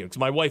say cooking because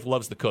my wife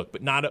loves to cook,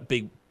 but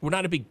we're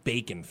not a big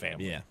bacon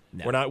family. Yeah,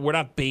 no. We're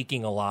not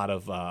baking a lot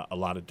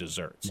of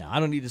desserts. No, I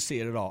don't need to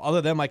see it at all.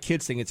 Other than my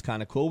kids think it's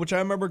kind of cool, which I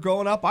remember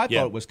growing up, I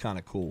thought it was kind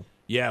of cool.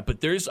 Yeah,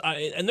 but there's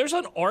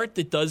an art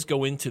that does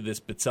go into this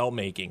pizzelle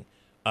making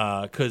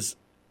because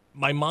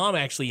my mom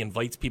actually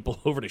invites people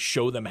over to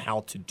show them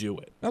how to do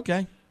it.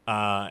 Okay.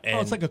 And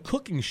it's like a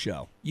cooking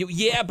show.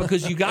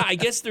 Because I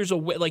guess there's a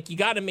way, like you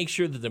got to make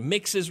sure that the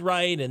mix is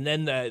right, and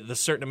then the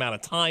certain amount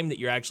of time that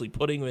you're actually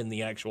putting in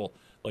the actual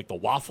like the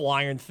waffle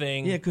iron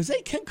thing. Yeah, because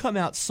they can come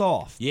out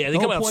soft. Yeah, they The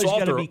come whole out point is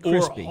soft gotta be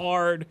crispy. or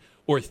hard,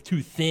 or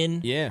too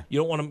thin. Yeah. You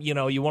don't want them,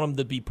 you want them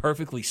to be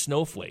perfectly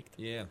snowflaked.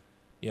 Yeah.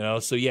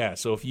 So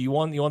if you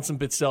want some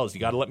Bitzells, you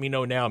got to let me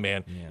know now,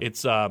 man. Yeah.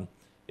 It's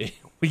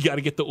we got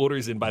to get the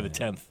orders in by the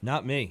 10th.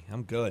 Not me.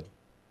 I'm good.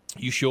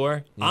 You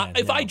sure? Yeah,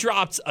 if no. I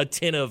dropped a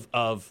tin of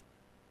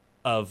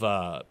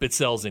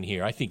Bitzells in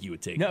here, I think you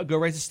would take them. No, go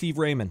right to Steve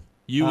Raymond.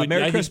 You would.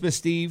 Merry I think- Christmas,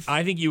 Steve.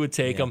 I think you would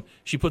take them.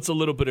 She puts a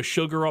little bit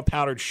of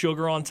powdered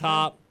sugar on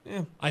top.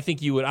 Yeah. I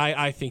think you would.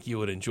 I think you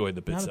would enjoy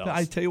the Bitzells.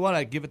 I tell you what,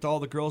 I give it to all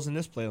the girls in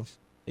this place.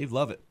 They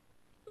love it.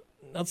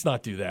 Let's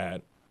not do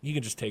that. You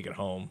can just take it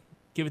home.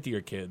 Give it to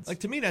your kids. Like,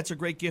 to me, that's a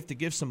great gift to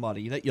give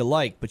somebody that you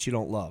like but you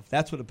don't love.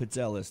 That's what a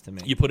Pizzelle is to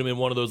me. You put them in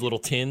one of those little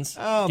tins.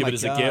 Oh, give my it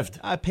as God. a gift.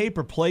 A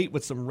paper plate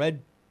with some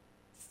red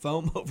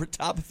foam over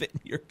top of it, and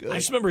you're good. I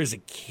just remember as a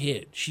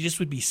kid, she just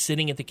would be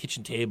sitting at the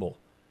kitchen table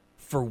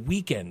for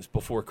weekends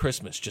before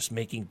Christmas, just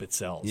making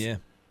Bitzells. Yeah.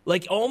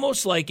 Like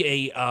almost like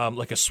a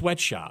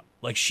sweatshop.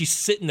 Like she's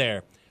sitting there,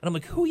 and I'm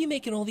like, "Who are you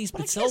making all these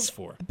But I Bitzells guess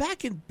for?"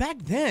 Back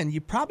then,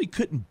 you probably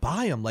couldn't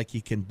buy them like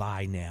you can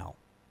buy now.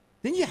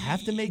 Then you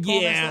have to make all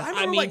that Yeah, stuff.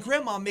 I remember my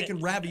grandma making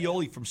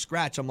ravioli from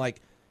scratch. I'm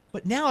like,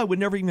 but now I would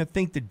never even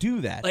think to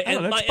do that. I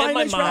don't know, just buy a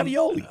nice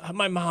ravioli.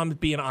 My mom,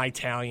 being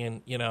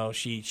Italian,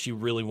 she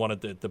really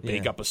wanted to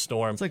bake Yeah. up a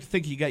storm. It's like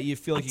you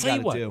feel like you I'll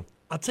tell got to you do. what.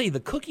 I'll tell you the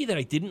cookie that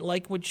I didn't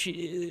like when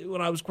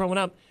I was growing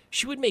up.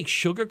 She would make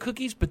sugar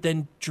cookies, but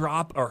then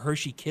drop a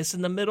Hershey Kiss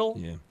in the middle.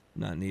 Yeah,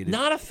 not needed.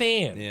 Not a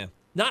fan. Yeah.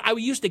 I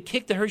used to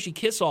kick the Hershey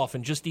Kiss off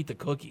and just eat the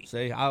cookie.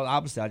 See,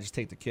 obviously, I just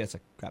take the kiss. I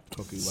crap the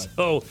cookie away.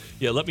 Oh,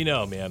 yeah, let me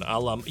know, man.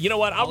 I'll you know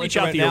what? I'll reach let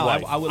you out right to your now.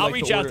 wife. I would I'll like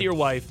to reach out order- to your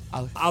wife.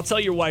 I'll- I'll tell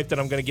your wife that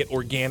I'm going to get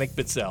organic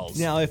Bitzells.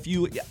 Now, if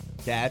you,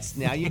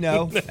 now you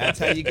know. That's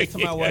how you get to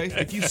my wife.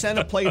 If you send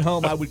a plate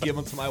home, I would give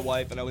them to my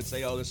wife, and I would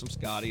say, "Oh, there's some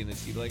Scotty," and then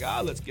she'd be like,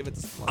 "Ah, let's give it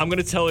to someone." I'm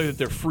going to tell her that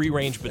they're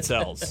free-range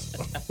Bitzells.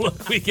 When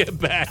we get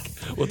back,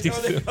 we'll do,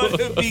 They're going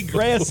to be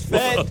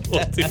grass-fed.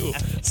 we'll do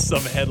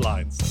some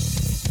headlines.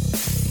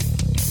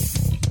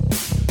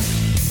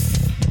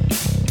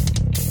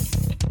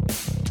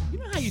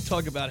 You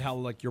talk about how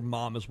like your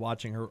mom is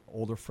watching her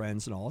older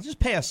friends and all. Just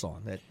pass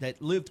on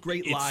that lived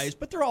great lives,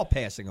 but they're all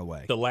passing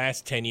away. The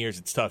last 10 years,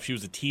 it's tough. She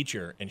was a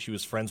teacher, and she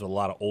was friends with a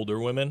lot of older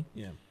women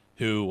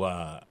who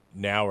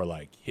now are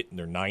like hitting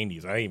their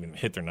 90s. I didn't even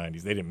hit their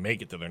 90s. They didn't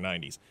make it to their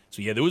 90s.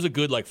 So, yeah, there was a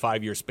good like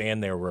 5-year span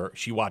there where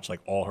she watched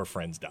like all her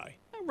friends die.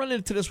 I run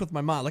into this with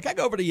my mom. Like I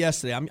go over to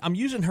yesterday. I'm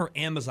using her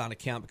Amazon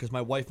account because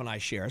my wife and I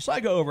share. So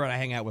I go over and I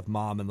hang out with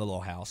mom in the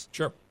little house.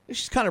 Sure.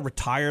 She's kind of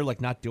retired,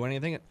 like not doing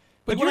anything.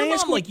 But when your I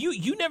ask mom, her- like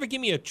you never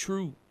give me a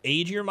true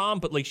age of your mom,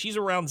 but like she's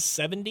around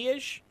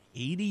 70-ish.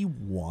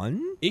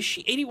 81? Is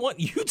she 81?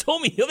 You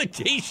told me the other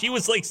day she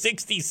was like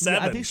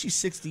 67. I think she's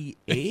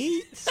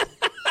 68.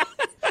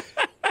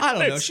 I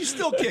don't know. She's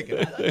still kicking.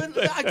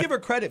 I give her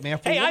credit, man.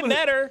 For a Hey, I woman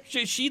met her.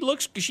 She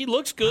looks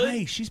good.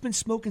 Hey, she's been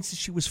smoking since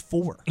she was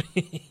 4,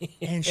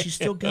 and she's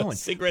still going.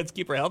 Cigarettes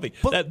keep her healthy.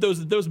 But-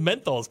 Those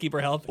menthols keep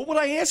her healthy. But when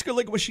I ask her,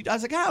 like,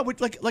 I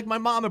was like, like my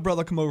mom and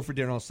brother come over for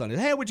dinner on Sunday.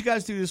 Hey, what'd you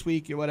guys do this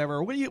week or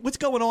whatever? What's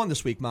going on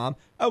this week, Mom?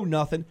 Oh,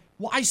 nothing.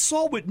 Well, I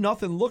saw what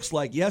nothing looks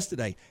like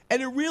yesterday,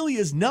 and it really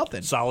is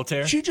nothing.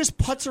 Solitaire? She just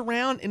puts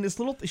around in this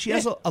little. She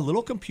has a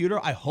little computer.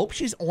 I hope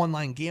she's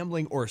online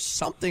gambling or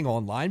something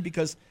online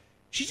because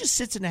she just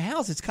sits in the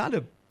house. It's kind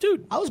of.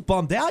 Dude, I was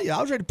bummed out. Yeah,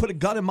 I was ready to put a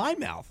gun in my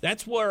mouth.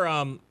 that's where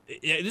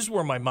this is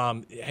where my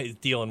mom is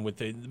dealing with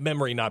the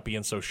memory not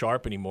being so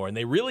sharp anymore, and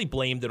they really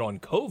blamed it on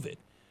COVID,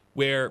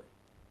 where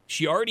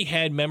she already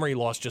had memory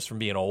loss just from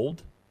being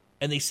old,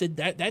 and they said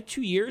that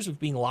 2 years of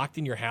being locked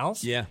in your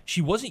house,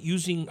 she wasn't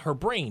using her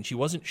brain, she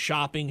wasn't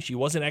shopping, she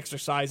wasn't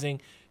exercising,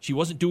 she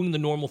wasn't doing the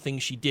normal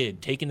things she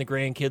did, taking the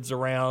grandkids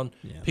around,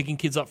 picking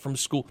kids up from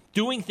school,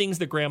 doing things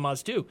that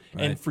grandmas do,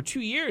 and for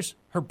 2 years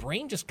her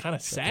brain just kind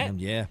of sat.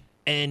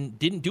 And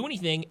didn't do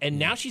anything, and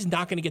now she's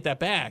not going to get that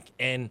back.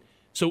 And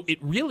so it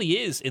really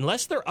is,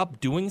 unless they're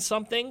up doing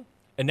something,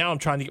 and now I'm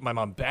trying to get my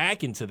mom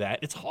back into that,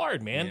 it's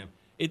hard, man.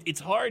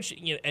 It's hard.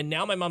 And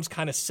now my mom's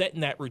kind of set in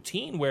that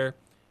routine where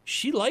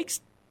she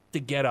likes to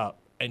get up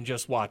and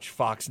just watch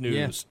Fox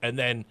News and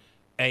then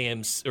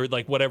AM or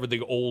like whatever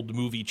the old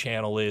movie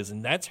channel is,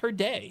 and that's her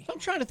day. I'm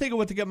trying to think of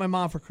what to get my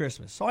mom for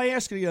Christmas. So I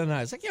asked her the other night.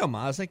 I was like, yo,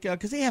 Mom. I was like,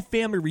 because they have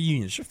family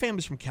reunions. Her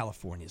family's from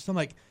California. So I'm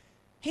like,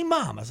 hey,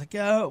 Mom, I was like,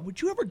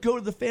 would you ever go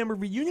to the family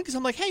reunion? Because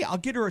I'm like, hey, I'll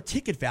get her a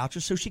ticket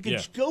voucher so she can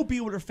go be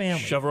with her family.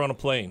 Shove her on a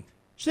plane.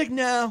 She's like,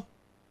 no,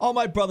 all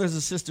my brothers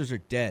and sisters are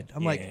dead.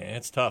 I'm like,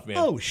 it's tough, man.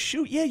 Oh,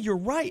 shoot. Yeah, you're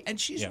right. And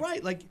she's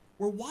right. Like,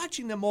 we're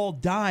watching them all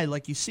die.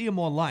 Like, you see them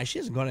online. She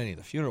hasn't gone to any of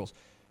the funerals.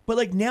 But,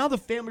 like, now the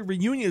family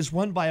reunion is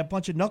run by a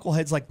bunch of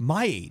knuckleheads like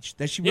my age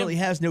that she really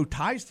has no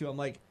ties to. I'm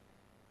like,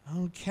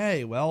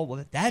 okay,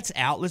 well, that's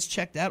out. Let's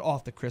check that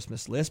off the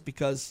Christmas list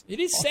because it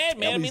is sad,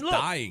 man. I mean, look,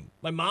 dying.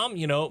 My mom,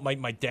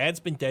 my dad's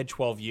been dead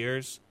 12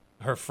 years.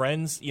 Her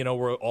friends,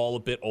 were all a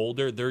bit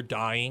older. They're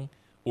dying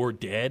or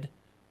dead.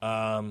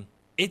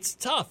 It's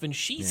tough, and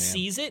she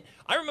sees it.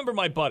 I remember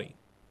my buddy.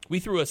 We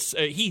threw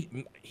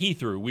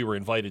we were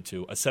invited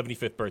to a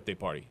 75th birthday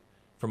party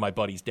for my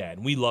buddy's dad.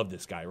 And we loved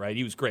this guy, right?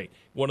 He was great.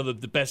 One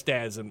of the best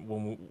dads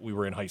when we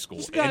were in high school.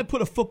 Is the guy that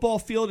put a football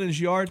field in his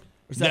yard?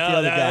 Or is that the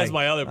other guy? That's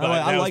my other buddy.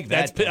 I like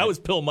that. That was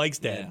Bill Mike's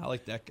dad. Yeah, I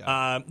like that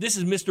guy. This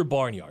is Mr.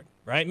 Barnyard,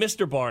 right?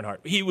 Mr.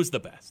 Barnhart. He was the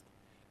best.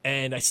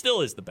 And I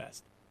still is the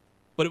best.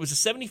 But it was a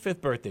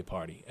 75th birthday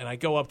party. And I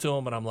go up to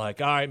him and I'm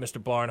like, all right,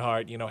 Mr.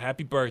 Barnhart,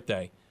 happy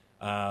birthday.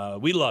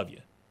 We love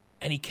you.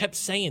 And he kept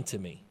saying to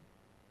me,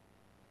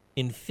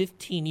 in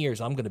 15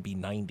 years, I'm going to be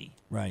 90.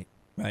 Right.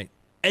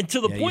 And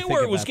to the point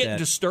where it was getting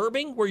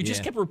disturbing, where he just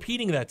Yeah. kept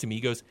repeating that to me.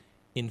 He goes,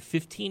 in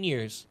 15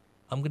 years,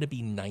 I'm going to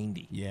be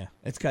 90. Yeah.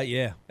 It's got,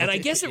 yeah. And I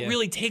guess it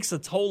really takes a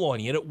toll on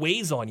you, and it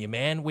weighs on you,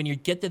 man. When you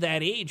get to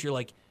that age, you're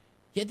like,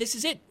 yeah, this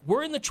is it.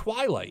 We're in the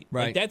twilight.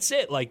 Right. Like, that's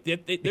it. Like, there's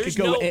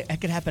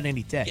it could happen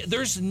any day.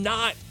 There's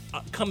not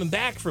coming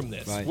back from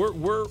this. Right.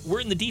 We're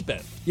in the deep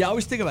end. Yeah, I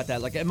always think about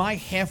that. Like, am I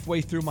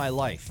halfway through my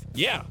life?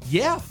 Yeah.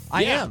 Yeah,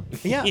 I Yeah. am.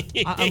 Yeah.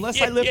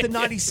 Unless I live to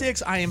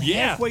 96, I am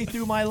Yeah. halfway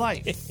through my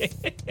life.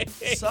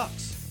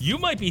 Sucks. You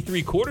might be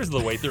 3/4 of the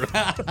way through.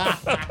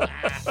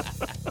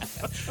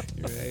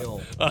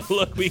 You're a-hole.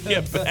 Look, we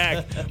get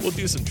back. We'll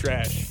do some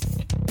trash.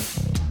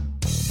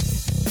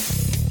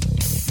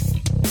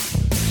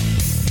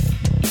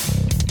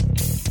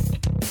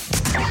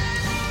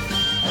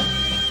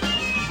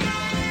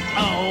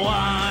 Oh,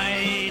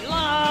 I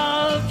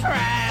love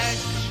trash.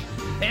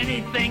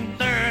 Anything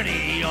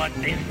dirty or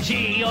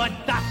dingy or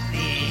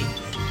dusty.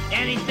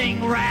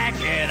 Anything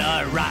ragged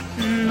or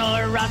rotten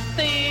or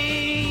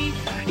rusty.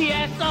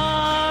 Yes,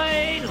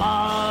 I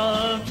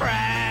love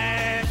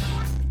trash.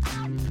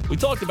 We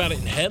talked about it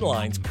in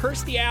headlines.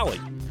 Kirstie Alley.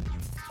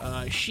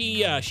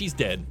 She's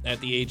dead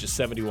at the age of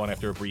 71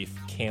 after a brief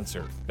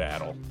cancer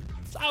battle.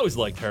 So I always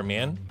liked her,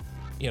 man.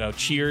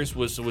 Cheers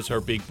was her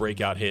big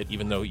breakout hit,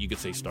 even though you could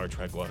say Star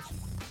Trek was.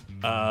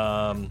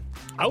 I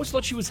always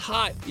thought she was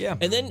hot. Yeah.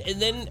 And then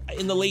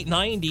in the late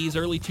 90s,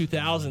 early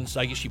 2000s,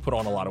 I guess she put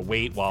on a lot of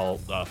weight while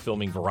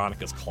filming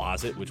Veronica's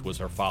Closet, which was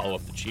her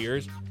follow-up to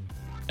Cheers.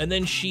 And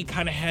then she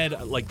kind of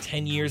had like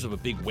 10 years of a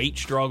big weight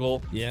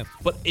struggle. Yeah.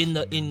 But in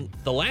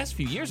the last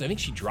few years, I think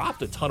she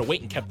dropped a ton of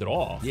weight and kept it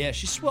off. Yeah,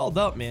 she swelled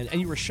up, man.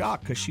 And you were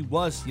shocked because she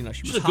was, she was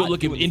She's a hot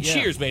good-looking doing in it, yeah.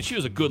 Cheers, man. She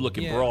was a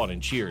good-looking Yeah. broad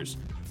in Cheers.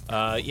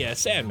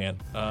 Sad, man.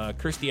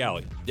 Kirstie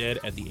Alley, dead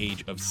at the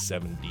age of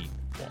 71.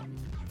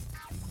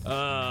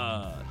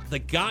 The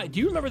guy, do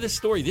you remember this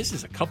story? This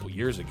is a couple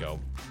years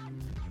ago.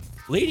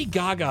 Lady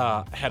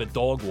Gaga had a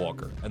dog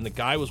walker, and the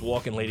guy was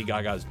walking Lady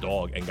Gaga's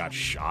dog and got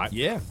shot.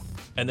 Yeah.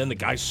 And then the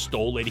guy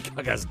stole Lady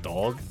Gaga's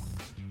dog.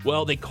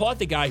 Well, they caught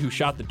the guy who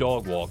shot the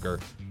dog walker.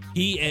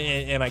 He,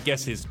 and I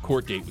guess his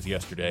court date was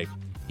yesterday.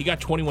 He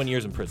got 21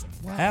 years in prison.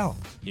 Wow.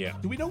 Yeah.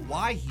 Do we know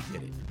why he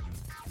did it?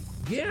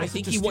 Yeah, I Was it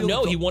think to he steal the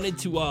dog? wanted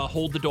to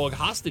hold the dog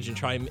hostage and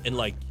try and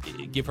like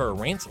give her a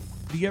ransom.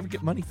 Did you ever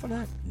get money for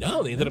that?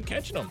 No, they ended up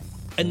catching him.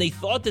 And they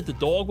thought that the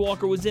dog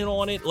walker was in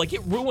on it. Like,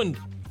 it ruined,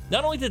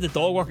 not only did the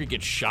dog walker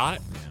get shot,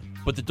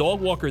 but the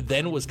dog walker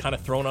then was kind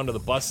of thrown under the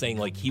bus saying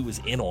like he was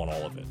in on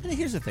all of it. And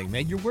here's the thing,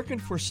 man. You're working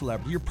for a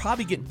celebrity. You're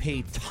probably getting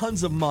paid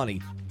tons of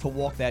money to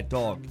walk that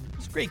dog.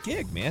 It's a great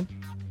gig, man.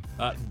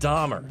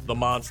 Dahmer, the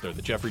monster,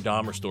 the Jeffrey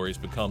Dahmer story, has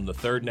become the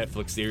third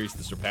Netflix series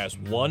to surpass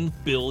 1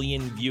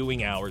 billion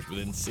viewing hours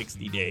within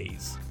 60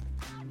 days.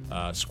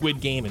 Squid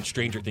Game and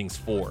Stranger Things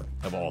 4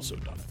 have also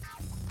done it.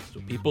 So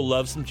people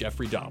love some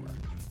Jeffrey Dahmer.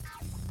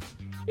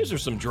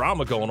 There's some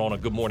drama going on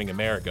Good Morning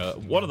America.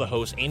 One of the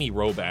hosts, Amy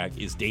Robach,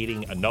 is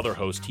dating another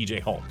host, TJ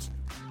Holmes.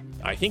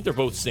 I think they're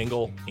both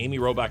single. Amy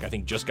Robach, I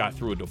think, just got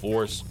through a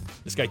divorce.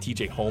 This guy,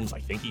 TJ Holmes, I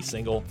think he's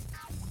single.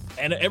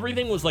 And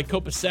everything was like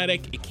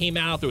copacetic. It came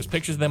out. There was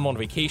pictures of them on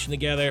vacation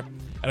together.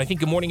 And I think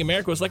Good Morning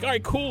America was like, all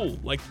right, cool.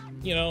 Like,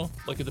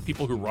 like the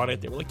people who run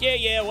it, they were like,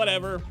 yeah,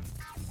 whatever.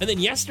 And then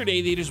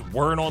yesterday, they just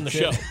weren't on the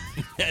show.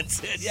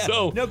 That's it. Yeah.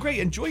 So no, great.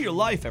 Enjoy your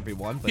life,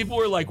 everyone. But people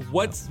were like,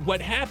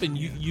 what happened?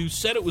 You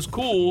said it was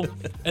cool.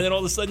 And then all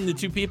of a sudden, the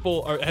two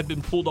people have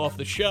been pulled off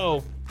the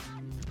show.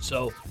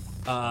 So,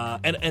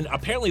 and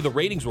apparently the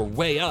ratings were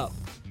way up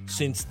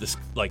since this,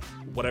 like,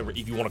 whatever,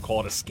 if you want to call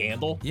it a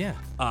scandal. Yeah.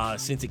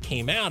 Since it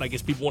came out, I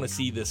guess people want to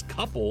see this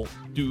couple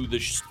do the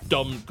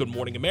dumb Good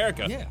Morning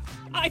America. Yeah.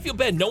 I feel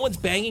bad. No one's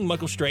banging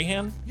Michael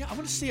Strahan. Yeah, I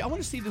want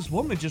to see this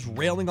woman just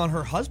railing on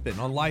her husband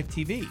on live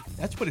TV.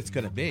 That's what it's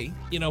going to be.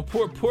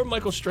 Poor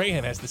Michael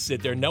Strahan has to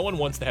sit there. No one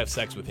wants to have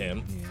sex with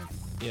him.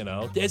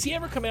 Yeah. Has he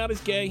ever come out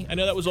as gay? I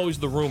know that was always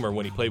the rumor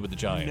when he played with the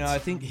Giants. No, I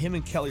think him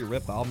and Kelly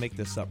Ripa. I'll make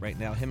this up right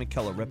now. Him and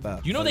Kelly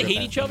Ripa. You know they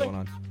hate each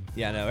other?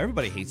 Yeah, I know.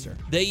 Everybody hates her.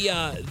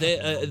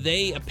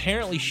 They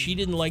apparently she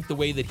didn't like the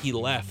way that he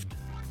left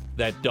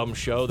that dumb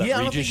show, that Yeah,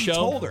 I don't Regis think he show.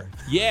 told her.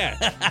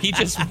 Yeah, he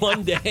just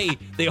one day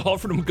they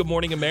offered him Good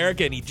Morning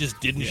America and he just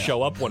didn't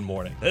show up one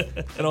morning,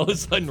 and all of a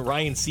sudden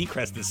Ryan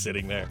Seacrest is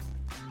sitting there.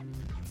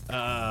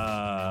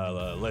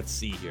 Let's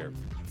see here.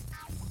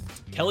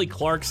 Kelly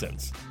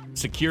Clarkson's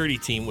security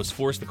team was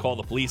forced to call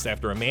the police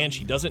after a man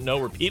she doesn't know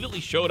repeatedly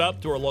showed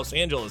up to her Los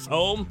Angeles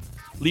home,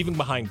 leaving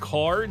behind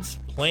cards,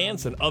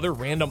 plants, and other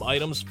random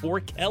items for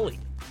Kelly.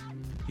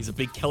 He's a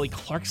big Kelly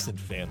Clarkson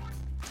fan.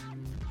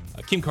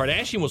 Kim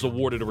Kardashian was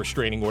awarded a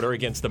restraining order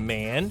against a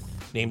man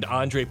named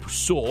Andre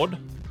Persaud,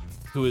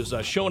 who is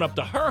showing up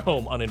to her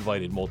home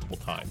uninvited multiple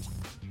times.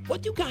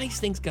 What do you guys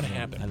think's going to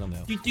happen? I don't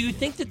know. Do you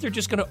think that they're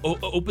just going to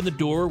open the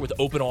door with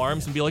open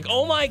arms and be like,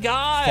 oh, my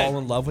God. Fall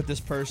in love with this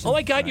person? Oh,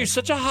 my God, you're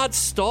such a hot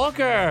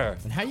stalker.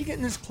 And how are you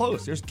getting this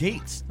close? There's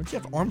gates. Don't you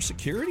have armed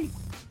security?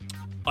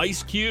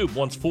 Ice Cube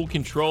wants full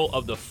control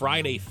of the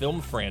Friday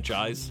film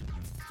franchise.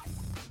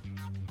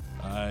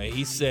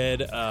 He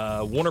said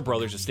Warner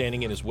Brothers is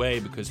standing in his way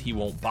because he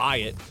won't buy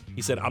it.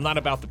 He said, I'm not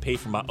about to pay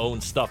for my own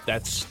stuff.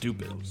 That's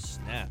stupid.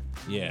 Snap.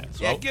 Yeah.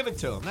 So Yeah, give it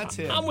to him. That's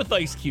him. I'm with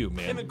Ice Cube,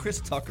 Him man. and Chris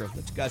Tucker.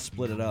 Let's guys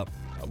split it up.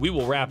 We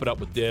will wrap it up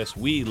with this.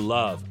 We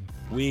love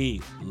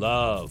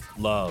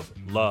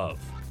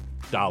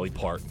Dolly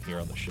Parton here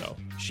on the show.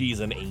 She's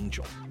an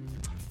angel.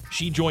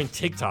 She joined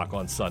TikTok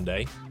on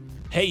Sunday.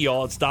 Hey,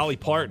 y'all, it's Dolly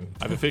Parton.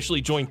 I've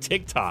officially joined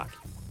TikTok,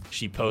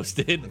 she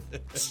posted.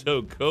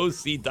 So go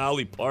see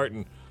Dolly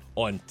Parton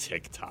on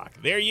TikTok.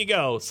 There you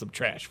go. Some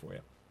trash for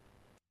you.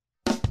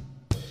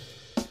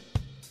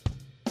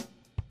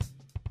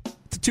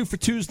 It's a 2 for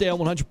Tuesday on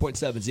 100.7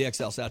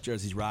 ZXL South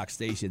Jersey's Rock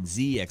Station,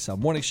 ZXL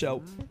Morning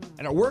Show.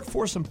 And our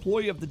workforce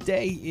employee of the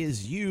day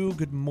is you.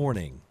 Good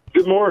morning.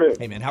 Good morning.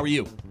 Hey, man, how are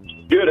you?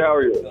 Good, how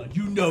are you?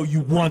 You know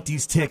you want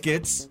these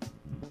tickets.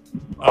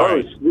 All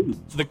right. Sweet.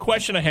 So the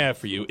question I have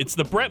for you, it's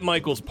the Bret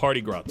Michaels Party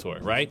Gras Tour,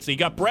 right? So you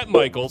got Bret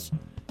Michaels,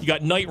 you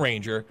got Night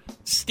Ranger,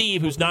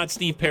 Steve, who's not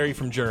Steve Perry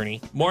from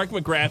Journey, Mark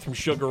McGrath from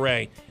Sugar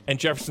Ray, and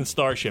Jefferson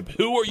Starship.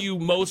 Who are you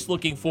most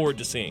looking forward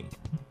to seeing?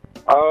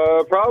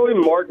 Probably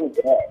Mark and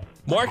Pat.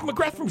 Mark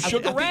McGrath from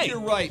Sugar I Ray. think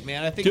you're right,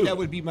 man. I think Dude, that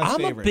would be my I'm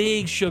favorite. a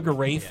big Sugar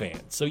Ray fan.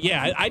 So,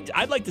 yeah,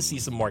 I'd like to see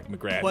some Mark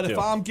McGrath, But too. if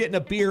I'm getting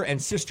a beer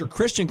and Sister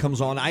Christian comes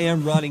on, I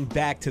am running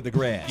back to the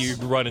grass. You're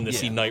running to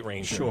see Yeah. Night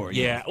Ranger. Sure,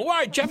 Yeah. All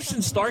right,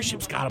 Jefferson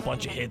Starship's got a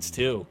bunch of hits,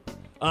 too.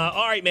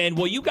 All right, man.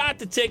 Well, you got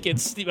the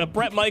tickets.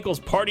 Bret Michaels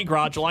Party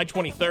Gras, July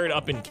 23rd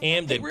up in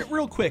Camden. Hey,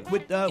 real quick,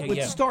 with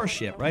yeah.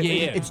 Starship, right? Yeah,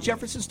 yeah. It's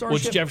Jefferson Starship?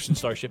 Well, it's Jefferson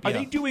Starship, Are yeah.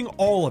 they doing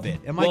all of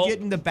it? Am I Well,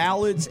 getting the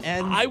ballads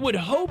and I would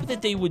hope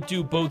that they would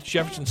do both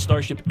Jefferson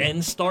Starship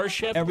and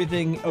Starship.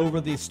 everything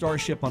over the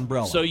Starship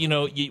umbrella? So, you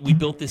know, we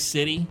built this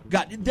city.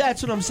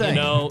 That's what I'm saying.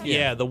 You know,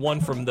 yeah, the one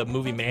from the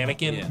movie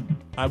Mannequin. Yeah.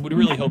 I would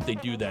really hope they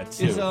do that,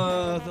 too. Is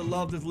the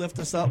love that lift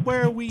us up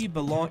where we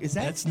belong? Is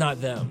that? That's not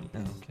them. Oh,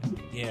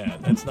 okay. Yeah,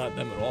 that's not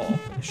them at all.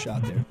 A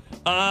shot there.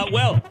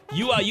 Well,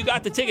 you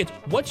got the tickets.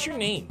 What's your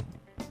name?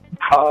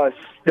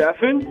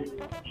 Stefan.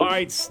 All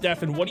right,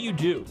 Stefan, what do you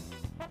do?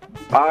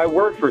 I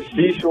work for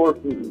Seashore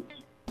Foods.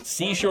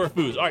 Seashore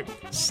Foods. All right,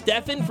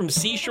 Stefan from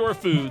Seashore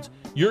Foods,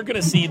 you're going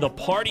to see the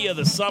party of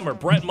the summer,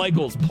 Bret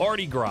Michaels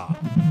Party Gras.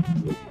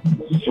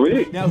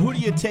 Sweet. Now, who do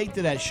you take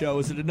to that show?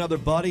 Is it another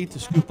buddy to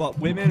scoop up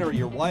women, or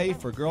your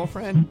wife or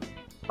girlfriend?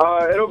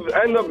 It'll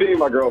end up being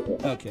my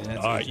girlfriend. Okay,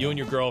 that's All right, good. you and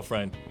your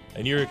girlfriend,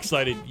 and you're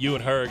excited you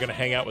and her are going to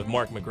hang out with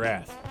Mark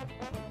McGrath.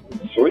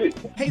 Sweet.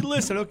 Hey,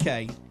 listen,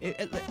 okay.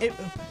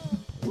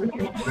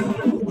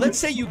 Let's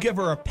say you give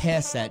her a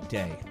pass that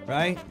day,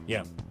 right?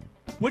 Yeah.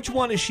 Which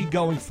one is she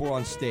going for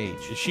on stage?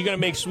 Is she going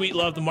to make sweet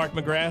love to Mark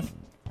McGrath?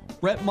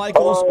 Bret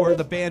Michaels or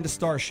the band of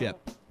Starship?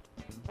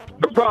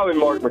 Probably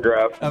Mark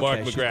McGrath. Okay,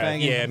 Mark she's McGrath.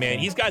 banging. Yeah, man.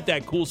 He's got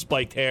that cool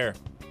spiked hair.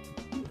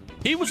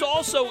 He was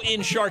also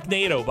in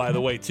Sharknado, by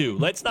the way, too.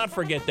 Let's not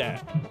forget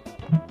that.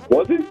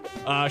 Was he?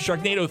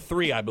 Sharknado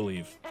 3, I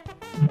believe.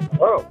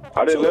 Oh,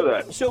 I didn't know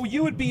that. So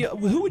you would be,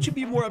 who would you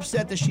be more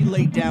upset that she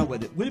laid down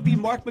with it? Would it be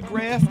Mark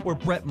McGrath or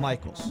Bret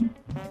Michaels?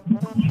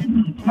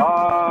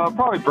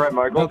 Probably Bret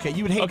Michaels. Okay,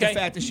 you would hate Okay. the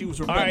fact that she was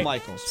with All Bret right,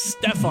 Michaels.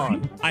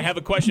 Stefan, I have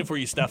a question for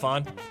you,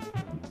 Stefan.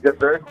 Yes,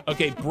 sir.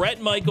 Okay,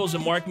 Bret Michaels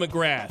and Mark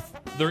McGrath,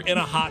 they're in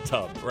a hot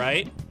tub,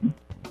 right?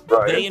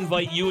 Right. They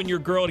invite you and your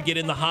girl to get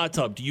in the hot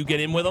tub. Do you get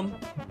in with them?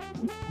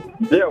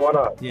 Yeah, why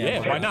not?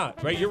 Yeah, why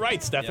not? Right, you're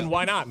right, Stefan.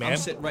 Why not, man? I'm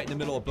sitting right in the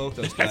middle of both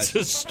those That's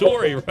guys. a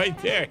story right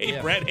there. Hey,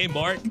 Yeah. Brett. Hey,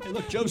 Mark. Hey,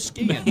 look, Joe's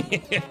skiing.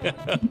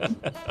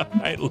 All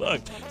right,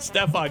 look.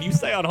 Stefan, you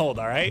stay on hold,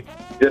 all right?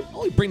 Yes. I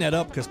only bring that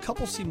up because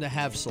couples seem to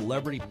have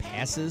celebrity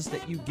passes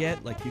that you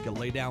get. Like you can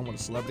lay down with a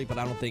celebrity, but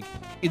I don't think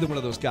either one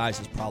of those guys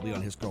is probably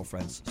on his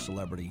girlfriend's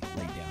celebrity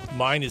lay down.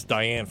 Mine is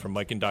Diane from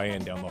Mike and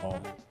Diane down the hall.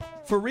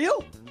 For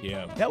real?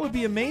 Yeah. That would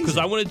be amazing.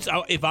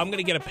 Because if I'm going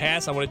to get a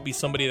pass, I want it to be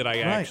somebody that I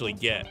actually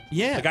get.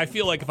 Yeah. Like, I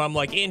feel like if I'm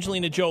like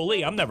Angelina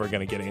Jolie, I'm never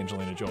going to get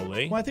Angelina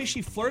Jolie. Well, I think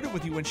she flirted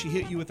with you when she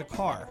hit you with a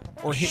car,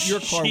 or hit your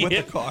car with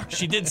the car.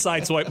 She did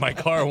sideswipe my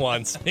car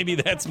once. Maybe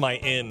that's my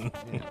in.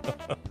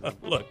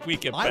 Look, we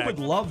get back. I would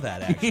love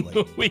that,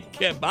 actually. we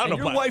get. I don't And know.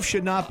 your if wife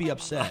should not be I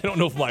upset. don't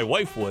know if my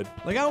wife would.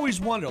 Like I always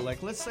wonder,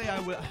 like let's say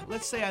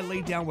I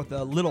laid down with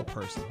a little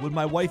person. Would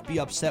my wife be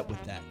upset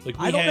with that? Like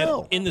we I don't had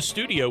know. in the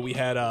studio, we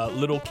had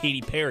little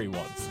Katy Perry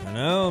once. I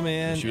know,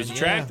 man. She was And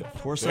attractive.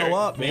 Torso Very-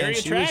 up, man. very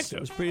She attractive.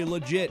 was pretty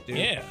legit, dude.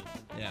 Yeah.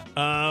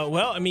 Yeah.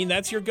 Well, I mean,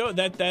 that's your go.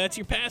 That's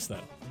your pass then.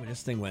 Boy,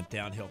 this thing went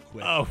downhill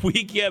quick.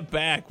 We get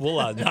back. We'll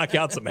knock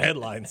out some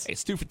headlines. Hey,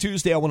 it's 2 for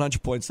Tuesday on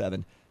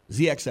 100.7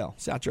 ZXL,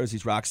 South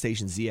Jersey's rock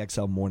station,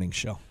 ZXL Morning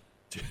Show.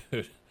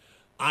 Dude,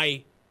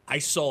 I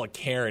saw a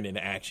Karen in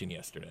action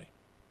yesterday.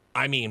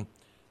 I mean,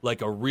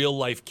 like a real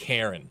life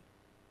Karen.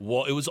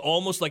 Well, it was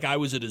almost like I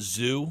was at a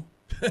zoo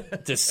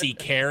to see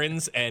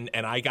Karens, and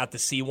I got to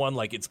see one.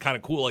 Like, it's kind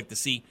of cool, like to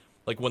see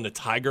like when the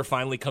tiger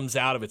finally comes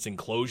out of its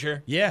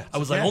enclosure. Yeah, I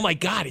was like, oh my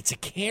God, it's a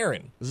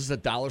Karen. Is this a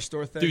dollar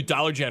store thing? Dude,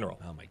 Dollar General.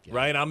 Oh my God.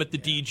 Right? I'm at the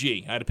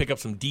DG. I had to pick up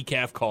some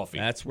decaf coffee.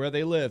 That's where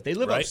they live. They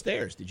live Right?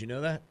 upstairs. Did you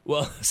know that?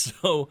 Well,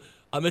 so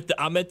I'm at the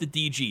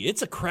DG.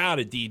 It's a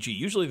crowded DG.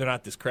 Usually they're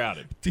not this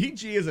crowded.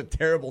 DG is a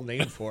terrible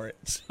name for it.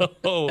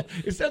 So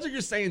It sounds like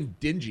you're saying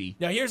dingy.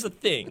 now here's the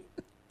thing.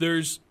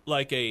 There's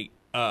like a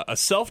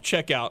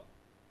self-checkout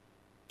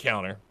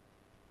counter,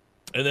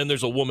 and then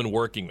there's a woman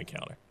working the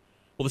counter.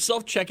 Well, the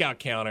self-checkout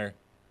counter,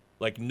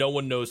 like no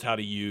one knows how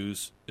to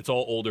use. It's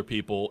all older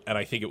people, and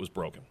I think it was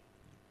broken.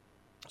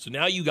 So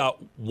now you got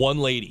one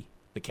lady,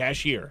 the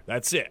cashier.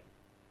 That's it.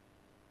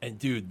 And,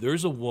 dude,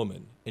 there's a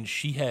woman, and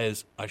she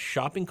has a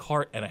shopping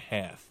cart and a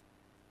half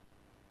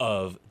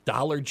of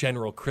Dollar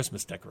General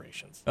Christmas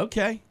decorations.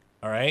 Okay.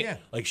 All right? Yeah.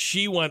 Like,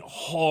 she went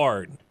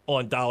hard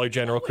on Dollar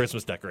General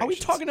Christmas decorations. Are we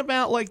talking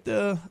about like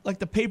the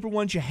paper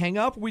ones you hang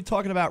up? Or are we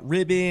talking about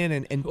ribbon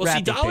and Well, see,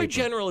 wrapping Dollar paper?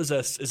 General is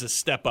a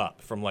step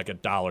up from like a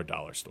dollar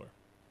store.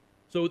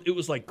 So it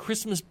was like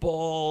Christmas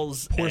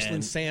balls, Porcelain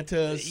and-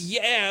 Santas.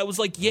 Yeah, it was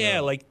like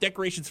like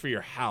decorations for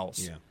your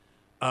house.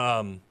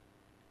 Yeah.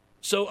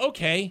 So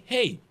okay,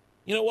 hey,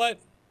 you know what?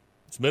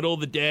 It's middle of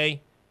the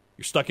day.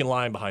 You're stuck in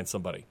line behind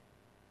somebody.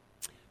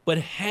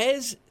 But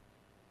as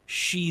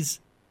she's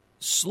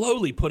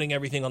slowly putting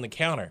everything on the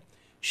counter,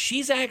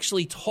 she's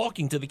actually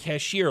talking to the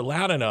cashier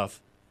loud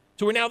enough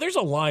to where now there's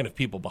a line of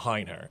people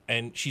behind her,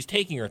 and she's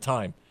taking her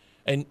time.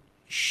 And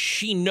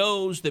she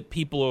knows that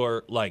people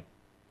are, like,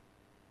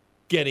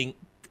 getting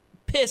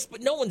pissed,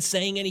 but no one's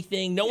saying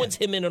anything. No one's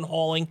hemming and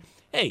hawing.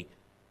 Hey,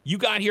 you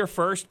got here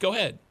first. Go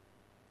ahead.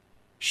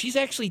 She's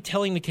actually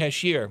telling the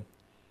cashier,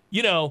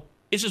 you know,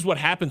 this is what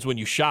happens when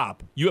you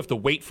shop. You have to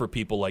wait for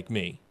people like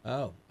me.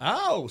 Oh,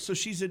 So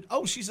she's a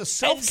And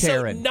self so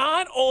Karen.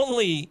 not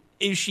only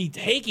is she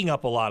taking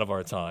up a lot of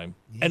our time,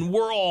 and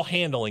we're all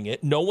handling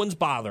it, no one's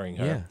bothering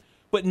her, Yeah.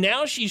 but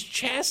now she's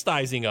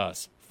chastising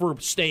us for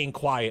staying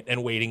quiet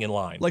and waiting in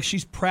line. Like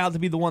she's proud to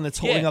be the one that's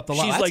holding Yeah, up the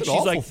line. That's an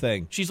awful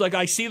thing. She's like,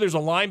 I see there's a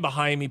line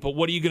behind me, but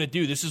what are you going to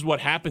do? This is what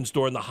happens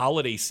during the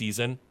holiday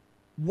season.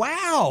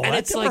 Wow, And I've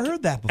it's never like,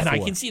 heard that before. And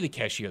I can see the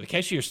cashier. The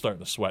cashier's starting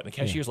to sweat. And the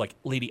cashier's like,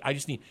 lady, I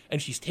just need,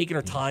 and she's taking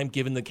her time,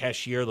 giving the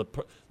cashier the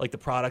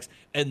products.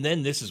 And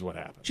then this is what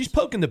happens. She's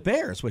poking the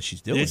bear is what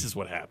she's doing. This is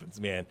what happens,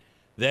 man.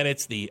 Then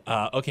it's the,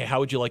 okay, how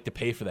would you like to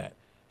pay for that?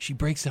 She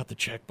breaks out the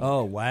checkbook.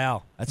 Oh,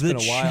 wow. That's The been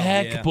a while.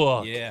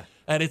 checkbook. Yeah.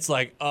 And it's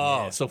like,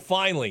 so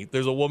finally,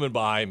 there's a woman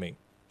behind me.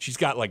 She's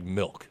got like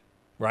milk,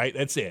 right?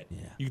 That's it. Yeah.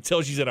 You can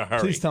tell she's in a hurry.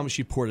 Please tell me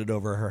she poured it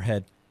over her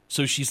head.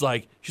 So she's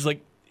like,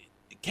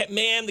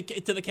 ma'am,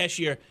 to the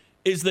cashier,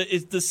 is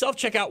the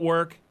self-checkout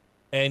work?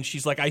 And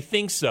she's like, I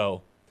think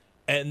so.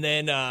 And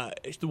then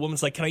the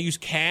woman's like, can I use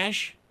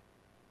cash?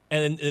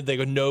 And then they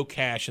go, no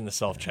cash in the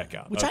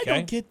self-checkout. Which okay? I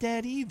don't get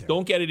that either.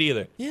 Don't get it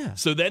either. Yeah.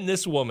 So then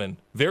this woman,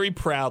 very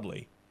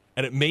proudly,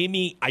 and it made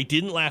me, I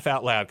didn't laugh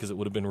out loud because it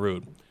would have been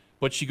rude,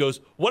 but she goes,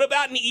 what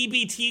about an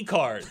EBT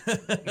card?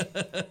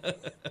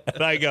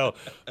 And I go,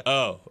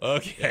 oh,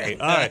 okay.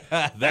 All right.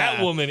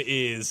 That woman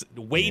is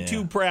way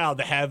too proud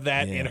to have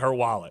that in her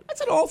wallet.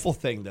 That's an awful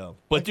thing, though.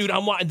 But, dude,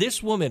 I'm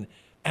this woman,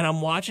 and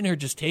I'm watching her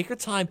just take her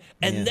time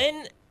and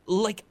then,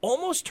 like,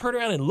 almost turn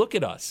around and look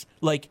at us.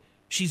 Like,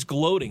 she's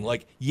gloating.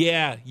 Like,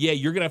 yeah,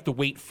 you're going to have to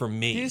wait for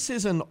me. This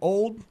is an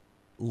old,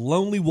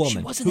 lonely woman She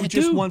wasn't who that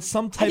just dude. wants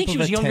some type I think of she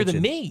was attention. younger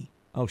than me.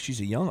 Oh, she's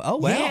a young. Oh,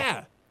 wow.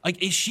 Yeah. Like,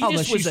 she Oh, then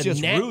just was she's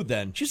just rude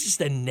then. She was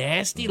just a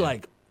nasty,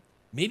 like,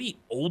 maybe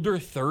older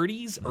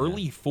 30s,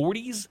 early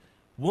 40s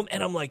woman.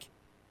 And I'm like,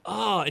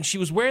 and she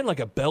was wearing, like,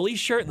 a belly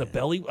shirt, and the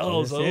belly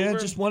was over.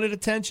 just wanted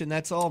attention.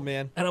 That's all,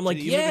 man. And I'm like,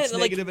 Even if it's and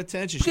negative like,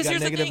 attention. She because got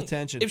here's the negative thing.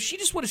 attention. If she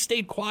just would have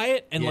stayed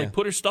quiet and, Yeah. like,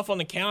 put her stuff on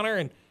the counter,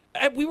 and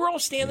we were all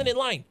standing in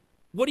line.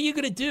 What are you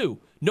going to do?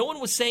 No one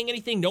was saying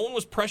anything. No one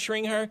was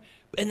pressuring her.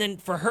 And then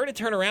for her to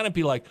turn around and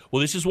be like,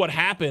 well, this is what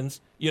happens.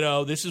 You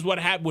know, this is what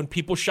happens when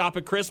people shop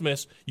at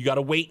Christmas. You got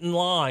to wait in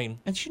line.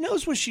 And she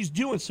knows what she's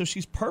doing, so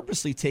she's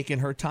purposely taking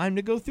her time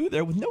to go through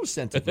there with no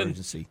sense of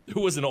urgency.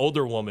 There was an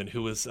older woman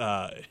who was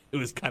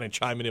kind of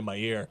chiming in my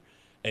ear,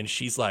 and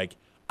she's like,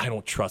 I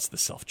don't trust the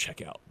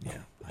self-checkout. Yeah.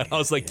 And I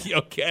was like,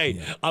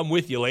 okay, I'm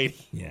with you, lady.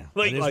 Yeah,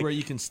 Like, that is like- where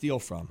you can steal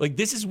from. Like,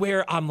 this is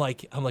where I'm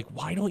like,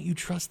 why don't you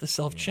trust the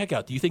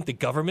self-checkout? Do you think the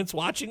government's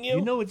watching you?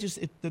 You know,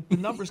 the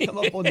numbers come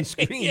up on the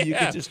screen. You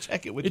Yeah. can just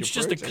check it with It's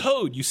your just a purchase.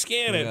 code. You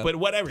scan it, Yeah. but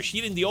whatever.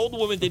 The old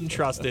woman didn't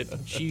trust it.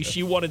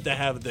 She wanted to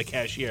have the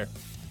cashier.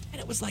 And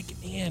it was like,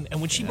 man.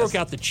 And when she broke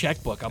out the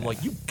checkbook, I'm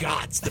like, you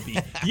gots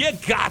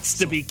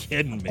to be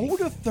kidding me.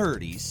 Older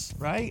 30s,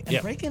 right? And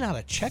Yeah. breaking out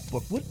a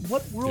checkbook. What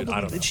world? Dude,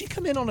 I don't know. Did she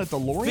come in on a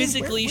DeLorean?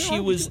 Physically, Where she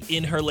are we? was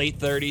in her late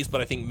 30s,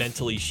 but I think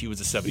mentally she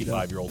was a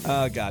 75-year-old.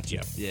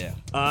 Gotcha. Yeah.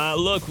 Yeah.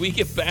 Look, we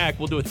get back.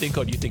 We'll do a thing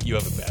called You Think You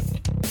Have a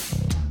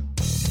Bet.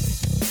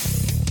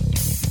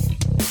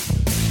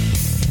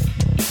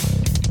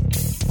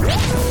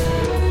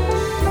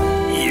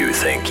 You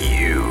think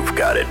you've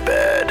got it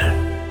bad.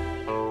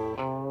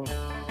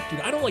 Dude,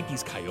 I don't like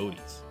these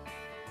coyotes.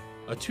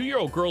 A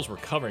 2-year-old girl's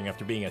recovering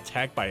after being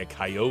attacked by a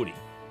coyote.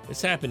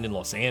 This happened in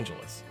Los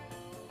Angeles.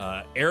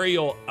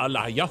 Ariel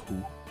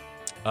Alayahu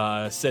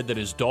said that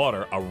his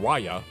daughter,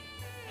 Araya,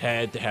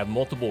 had to have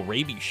multiple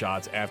rabies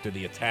shots after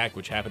the attack,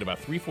 which happened about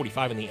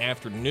 3:45 in the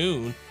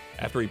afternoon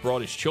after he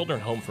brought his children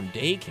home from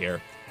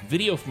daycare.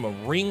 Video from a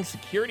Ring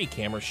security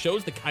camera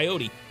shows the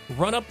coyote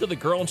run up to the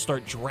girl and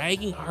start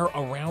dragging her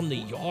around the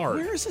yard.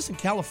 Where is this, in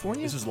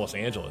California? This is Los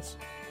Angeles.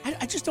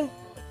 I just don't...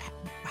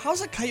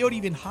 How's a coyote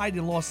even hide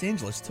in Los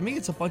Angeles? To me,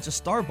 it's a bunch of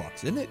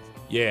Starbucks, isn't it?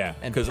 Yeah,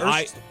 And because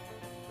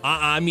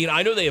I mean,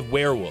 I know they have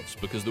werewolves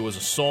because there was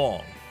a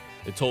song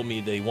that told me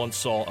they once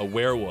saw a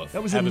werewolf.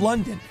 That was in having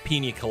London.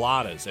 Pina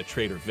coladas at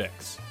Trader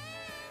Vic's.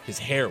 His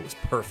hair was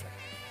perfect.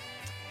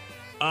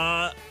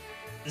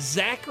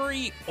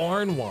 Zachary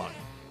Arnwine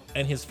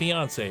and his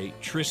fiancee,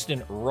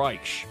 Tristan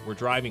Reich, were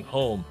driving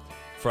home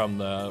from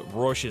the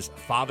Roche's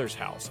father's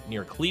house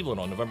near Cleveland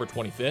on November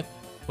 25th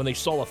when they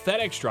saw a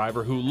FedEx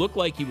driver who looked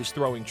like he was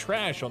throwing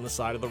trash on the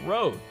side of the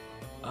road.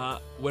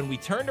 When we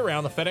turned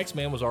around, the FedEx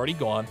man was already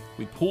gone.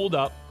 We pulled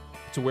up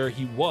to where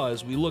he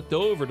was. We looked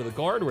over to the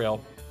guardrail.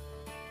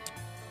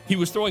 He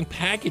was throwing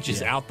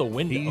packages out the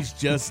window. He's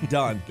just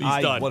done. He's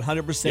done.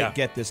 100%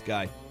 get this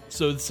guy.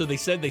 So they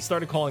said they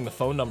started calling the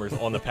phone numbers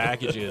on the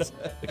packages.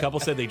 The couple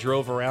said they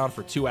drove around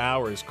for 2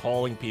 hours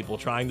calling people,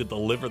 trying to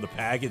deliver the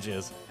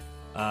packages.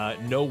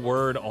 No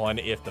word on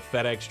if the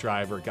FedEx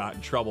driver got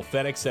in trouble.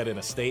 FedEx said in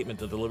a statement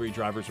the delivery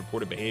driver's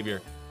reported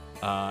behavior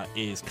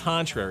is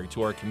contrary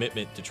to our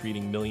commitment to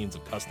treating millions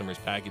of customers'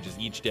 packages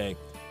each day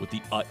with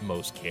the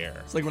utmost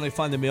care. It's like when they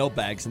find the mail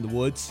bags in the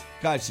woods.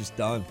 Guy's just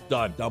done.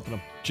 Done. Dumping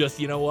them. Just,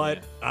 you know what?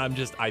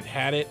 I've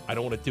had it. I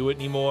don't want to do it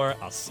anymore.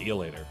 I'll see you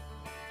later.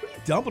 What are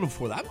you dumping them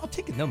for? I'm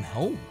taking them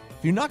home.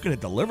 If you're not going to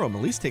deliver them,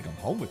 at least take them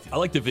home with you. I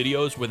like the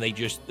videos when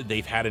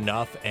they've had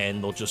enough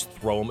and they'll just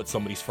throw them at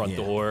somebody's front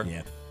door.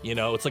 Yeah. You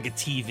know, it's like a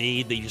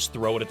TV. They just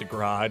throw it at the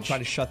garage. Try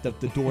to shut the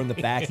door in the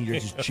back and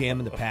you're just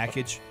jamming the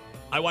package.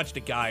 I watched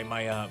a guy,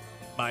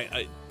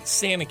 my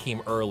Santa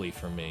came early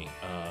for me.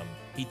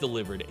 He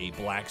delivered a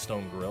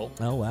Blackstone grill.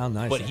 Oh, wow,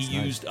 nice. But That's he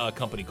nice. used a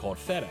company called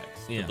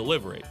FedEx to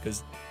deliver it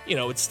because, you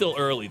know, it's still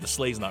early. The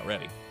sleigh's not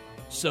ready.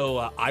 So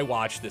I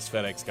watched this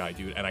FedEx guy,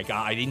 dude, and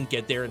I didn't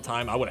get there in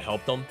time. I would have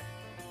helped him.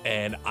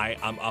 And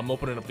I'm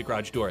opening up the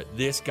garage door.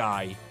 This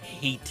guy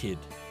hated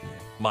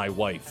my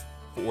wife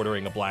for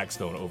ordering a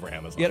Blackstone over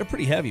Amazon. Yeah, they're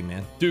pretty heavy,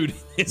 man. Dude,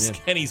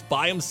 and he's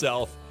by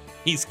himself.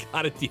 He's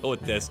got to deal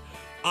with this.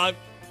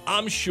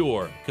 I'm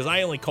sure, because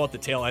I only caught the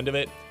tail end of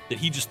it, that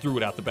he just threw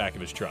it out the back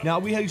of his truck. Now,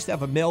 we used to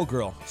have a mail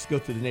girl just go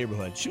through the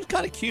neighborhood. She was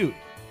kind of cute.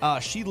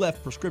 She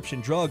left prescription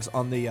drugs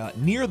on the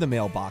near the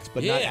mailbox,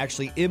 but not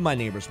actually in my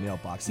neighbor's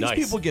mailbox. These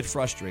people get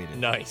frustrated.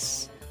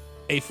 Nice.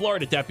 A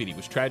Florida deputy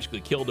was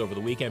tragically killed over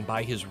the weekend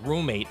by his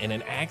roommate in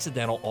an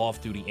accidental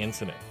off-duty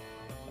incident.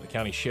 The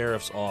county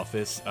sheriff's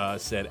office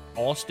said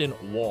Austin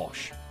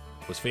Walsh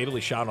was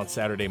fatally shot on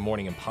Saturday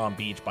morning in Palm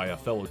Beach by a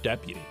fellow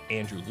deputy,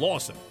 Andrew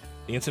Lawson.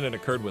 The incident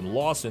occurred when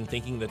Lawson,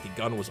 thinking that the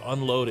gun was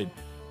unloaded,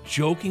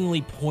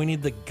 jokingly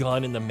pointed the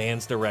gun in the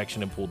man's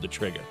direction and pulled the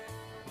trigger.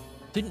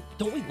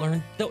 Don't we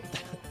learn? Don't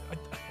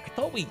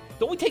we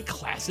take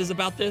classes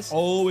about this?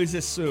 Always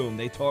assume.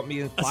 They taught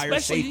me in fire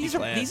Especially safety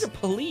class. these are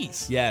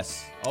police.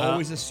 Yes.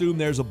 Always assume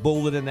there's a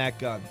bullet in that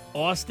gun.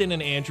 Austin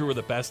and Andrew were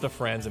the best of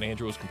friends, and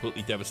Andrew was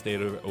completely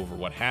devastated over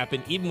what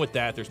happened. Even with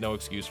that, there's no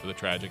excuse for the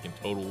tragic and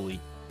totally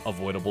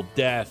avoidable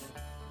death,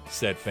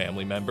 said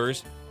family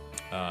members.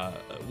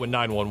 When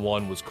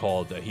 911 was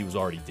called, he was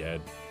already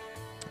dead.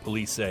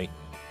 Police say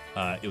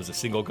it was a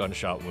single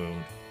gunshot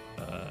wound,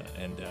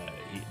 and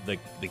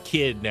the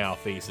kid now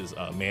faces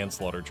a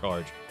manslaughter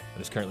charge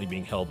and is currently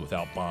being held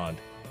without bond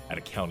at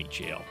a county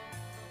jail.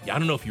 Yeah, I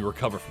don't know if you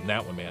recover from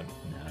that one, man.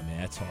 Nah,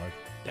 man, that's hard.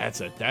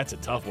 That's a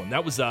tough one.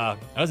 That was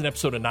an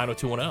episode of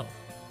 90210,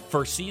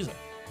 first season.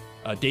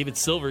 David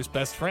Silver's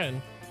best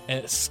friend,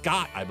 and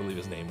Scott, I believe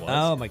his name was.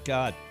 Oh my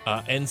God!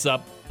 Ends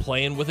up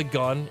playing with a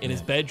gun in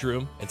his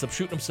bedroom. Ends up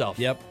shooting himself.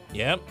 Yep.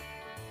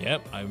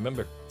 I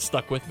remember.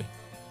 Stuck with me.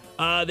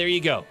 There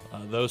you go.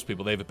 Those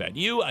people, they have it bad.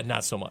 You,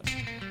 not so much.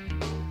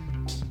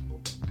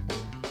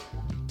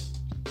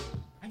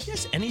 I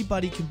guess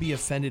anybody can be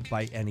offended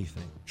by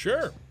anything.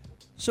 Sure.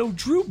 So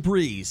Drew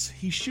Brees,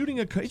 he's shooting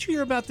did you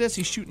hear about this?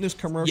 He's shooting this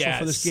commercial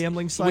for this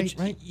gambling site,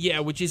 right? Yeah,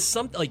 which is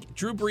something like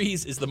Drew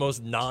Brees is the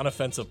most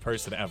non-offensive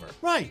person ever.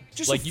 Right.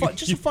 Just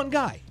a fun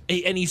guy.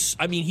 And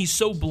he's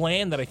so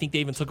bland that I think they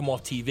even took him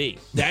off TV.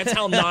 That's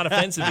how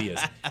non-offensive he is.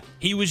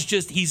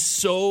 He's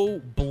so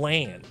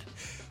bland.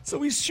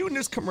 So he's shooting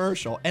this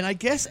commercial, and I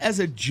guess as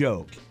a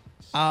joke,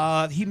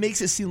 he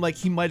makes it seem like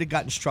he might have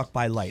gotten struck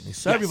by lightning.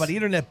 So everybody, the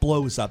internet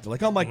blows up. They're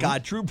like, oh my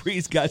God, Drew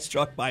Brees got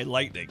struck by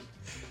lightning.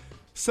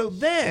 So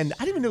then,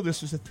 I didn't even know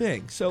this was a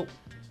thing. So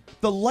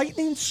the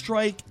Lightning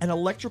Strike and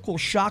Electrical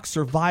Shock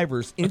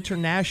Survivors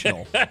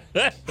International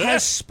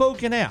has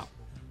spoken out.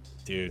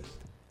 Dude.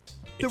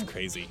 It's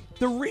crazy.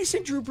 The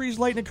recent Drew Brees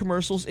Lightning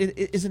commercials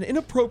is an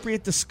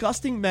inappropriate,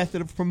 disgusting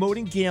method of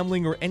promoting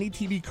gambling or any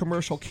TV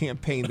commercial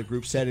campaign, the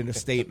group said in a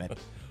statement.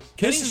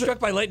 Getting struck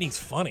by lightning's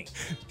funny.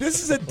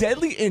 This is a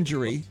deadly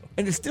injury,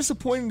 and it's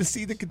disappointing to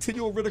see the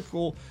continual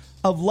ridicule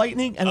of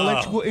lightning and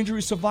electrical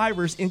injury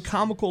survivors in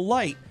comical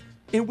light,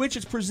 in which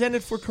it's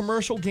presented for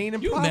commercial gain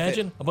and Can you profit.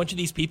 imagine a bunch of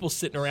these people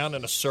sitting around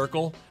in a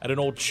circle at an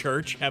old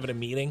church having a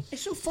meeting?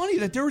 It's so funny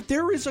that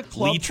there is a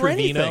club Lee for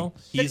anything. Trevino,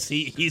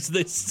 he's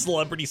the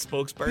celebrity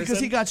spokesperson. Because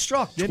he got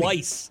struck, didn't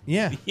twice. he?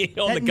 Yeah.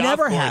 On That the golf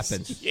never course.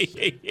 happens.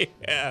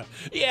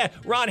 Yeah.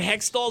 Ron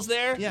Hextall's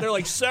there. Yeah. They're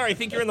like, sir, I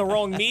think you're in the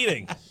wrong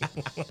meeting.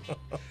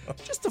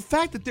 Just the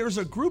fact that there's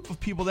a group of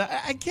people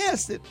that I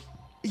guess that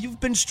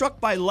you've been struck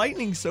by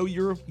lightning, so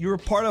you're a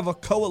part of a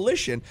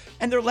coalition,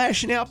 and they're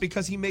lashing out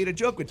because he made a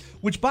joke,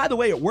 which by the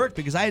way, it worked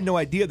because I had no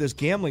idea this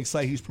gambling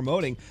site he's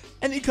promoting,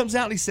 and he comes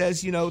out and he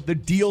says,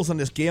 the deals on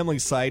this gambling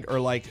site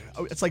are like,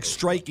 it's like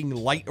striking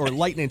light or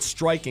lightning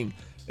striking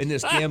in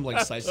this gambling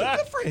site. So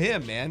good for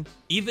him, man.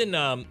 Even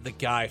the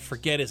guy,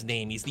 forget his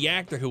name, he's the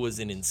actor who was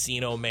in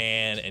Encino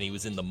Man, and he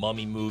was in the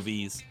Mummy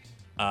movies,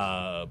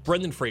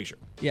 Brendan Fraser.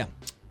 Yeah.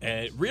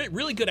 Really,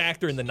 really good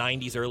actor in the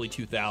 90s, early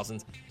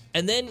 2000s.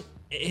 And then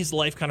his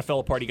life kind of fell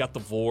apart. He got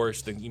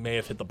divorced, and he may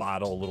have hit the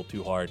bottle a little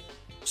too hard.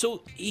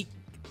 So he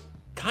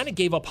kind of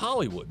gave up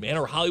Hollywood, man,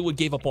 or Hollywood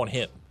gave up on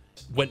him.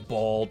 Went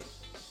bald.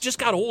 Just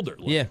got older,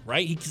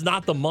 right? He's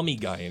not the Mummy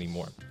guy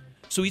anymore.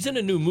 So he's in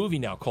a new movie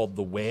now called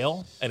The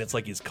Whale, and it's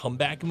like his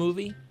comeback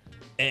movie.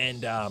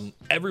 And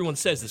everyone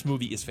says this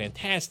movie is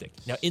fantastic.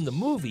 Now, in the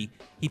movie,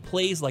 he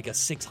plays like a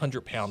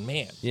 600-pound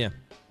man. Yeah.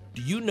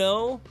 Do you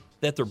know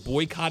that they're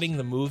boycotting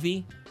the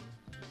movie?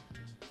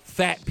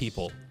 Fat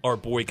people are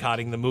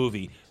boycotting the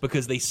movie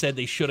because they said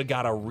they should have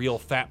got a real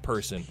fat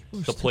person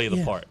to play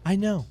the part. I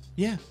know.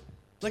 Yeah.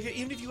 Like,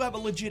 even if you have a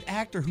legit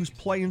actor who's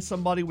playing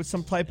somebody with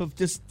some type of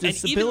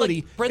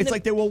disability, it's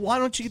like, well, why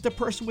don't you get the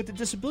person with the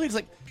disability? It's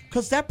like,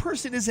 because that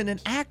person isn't an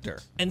actor.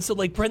 And so,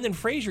 like, Brendan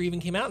Fraser even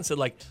came out and said,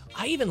 like,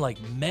 I even, like,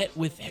 met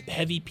with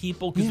heavy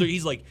people because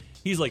he's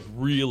like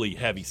really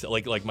heavy, so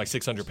like my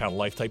 600-pound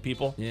life type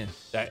people. Yeah.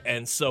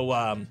 And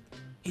so,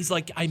 he's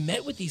like, I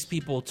met with these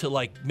people to,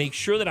 like, make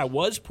sure that I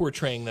was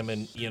portraying them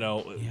and,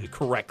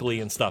 correctly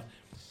and stuff.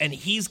 And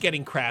he's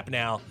getting crap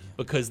now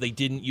because they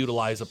didn't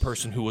utilize a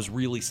person who was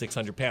really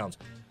 600 pounds.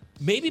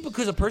 Maybe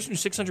because a person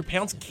who's 600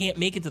 pounds can't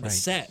make it to the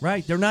set.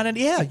 Right. They're not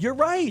you're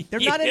right. They're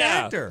not an Yeah.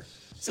 actor.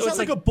 So it's it's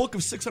not like a book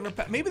of 600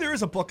 pounds. Maybe there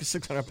is a book of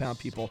 600-pound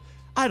people.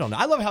 I don't know.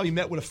 I love how he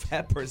met with a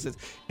fat person.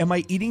 Am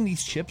I eating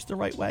these chips the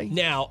right way?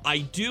 Now, I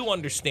do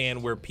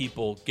understand where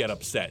people get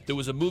upset. There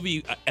was a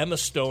movie, Emma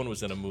Stone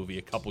was in a movie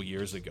a couple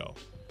years ago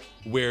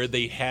where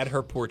they had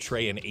her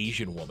portray an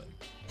Asian woman.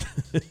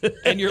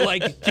 And you're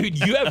like, dude,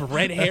 you have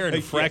red hair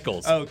and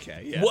freckles.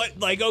 Okay, yeah. What?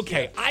 Like,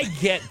 okay, I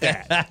get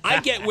that. I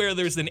get where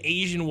there's an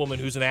Asian woman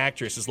who's an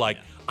actress is like,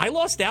 I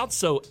lost out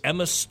so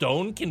Emma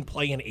Stone can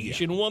play an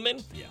Asian woman.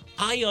 Yeah.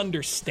 I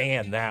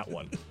understand that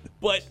one.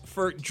 But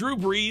for Drew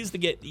Brees to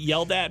get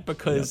yelled at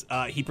because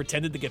he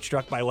pretended to get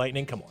struck by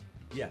lightning, come on.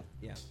 Yeah.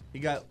 He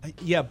got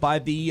by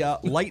the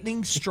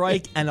lightning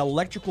strike and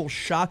electrical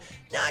shock.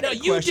 Now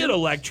you did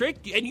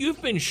electric, and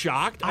you've been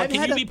shocked.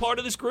 Can you be part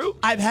of this group?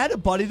 I've had a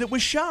buddy that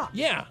was shocked.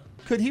 Yeah.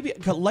 Could he be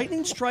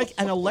lightning strike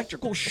and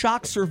electrical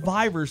shock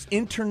survivors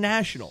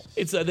international?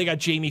 It's they got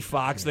Jamie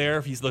Foxx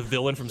there. He's the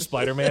villain from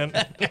Spider-Man.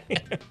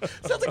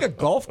 Sounds like a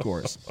golf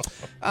course.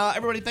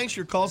 Everybody, thanks for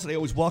your calls today.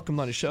 Always welcome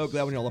on the show.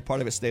 Glad when you're all a part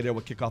of it. Stay there.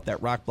 We'll kick off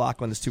that rock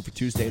block on this 2 for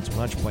Tuesday. It's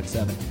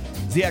 100.7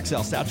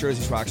 ZXL, South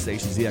Jersey's rock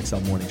station,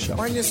 ZXL Morning Show.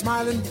 When you're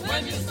smiling,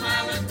 when you're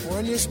smiling,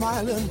 when you're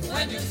smiling,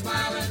 when you're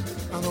smiling,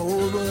 and the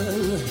whole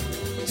world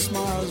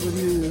smiles with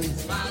you.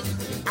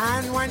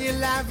 And when you're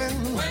laughing,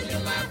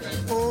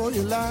 oh,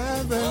 you're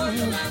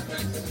laughing.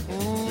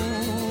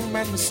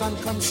 When the sun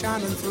comes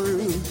shining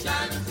through.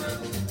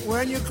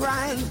 When you're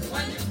crying,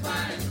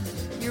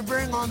 you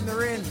bring on the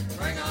rain.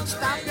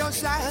 Stop your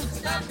sighing.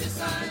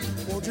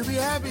 Won't you be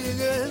happy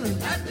again?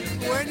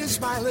 When you're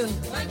smiling,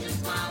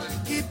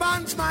 keep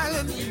on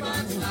smiling.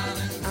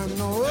 And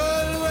the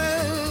world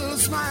will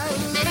smile.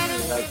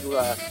 You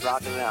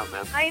rocking it out,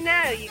 man. I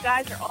know. You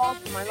guys are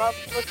awesome. I love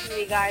listening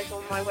to you guys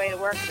on my way to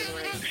work in the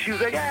morning. She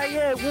was like,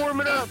 yeah,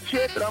 warming up,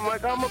 Chip. And I'm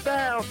like, I'm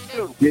about.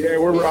 Yeah,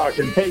 we're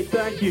rocking. Hey,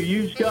 thank you.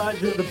 You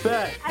guys are the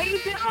best. How you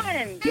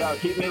doing? Yeah,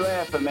 keep me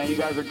laughing, man. You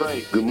guys are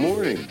great. Good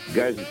morning. You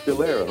guys are still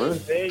there, huh?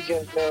 There you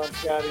go,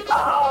 Scotty.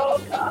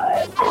 Oh,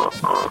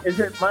 God. Is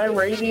it my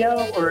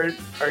radio, or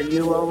are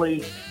you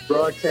only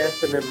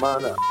broadcasting in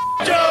mono?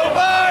 Joe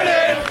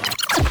Biden!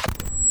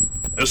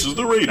 This is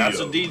the radio. That's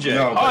a DJ.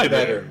 No, Hi,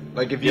 better.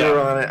 Like, if you were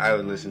on it, I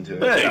would listen to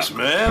it. Thanks,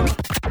 man.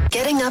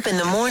 Getting up in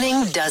the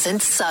morning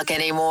doesn't suck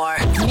anymore.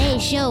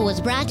 Today's show was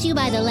brought to you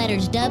by the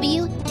letters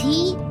W,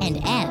 T, and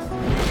F.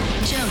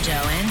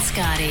 JoJo and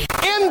Scotty.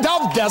 End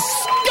of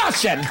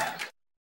discussion.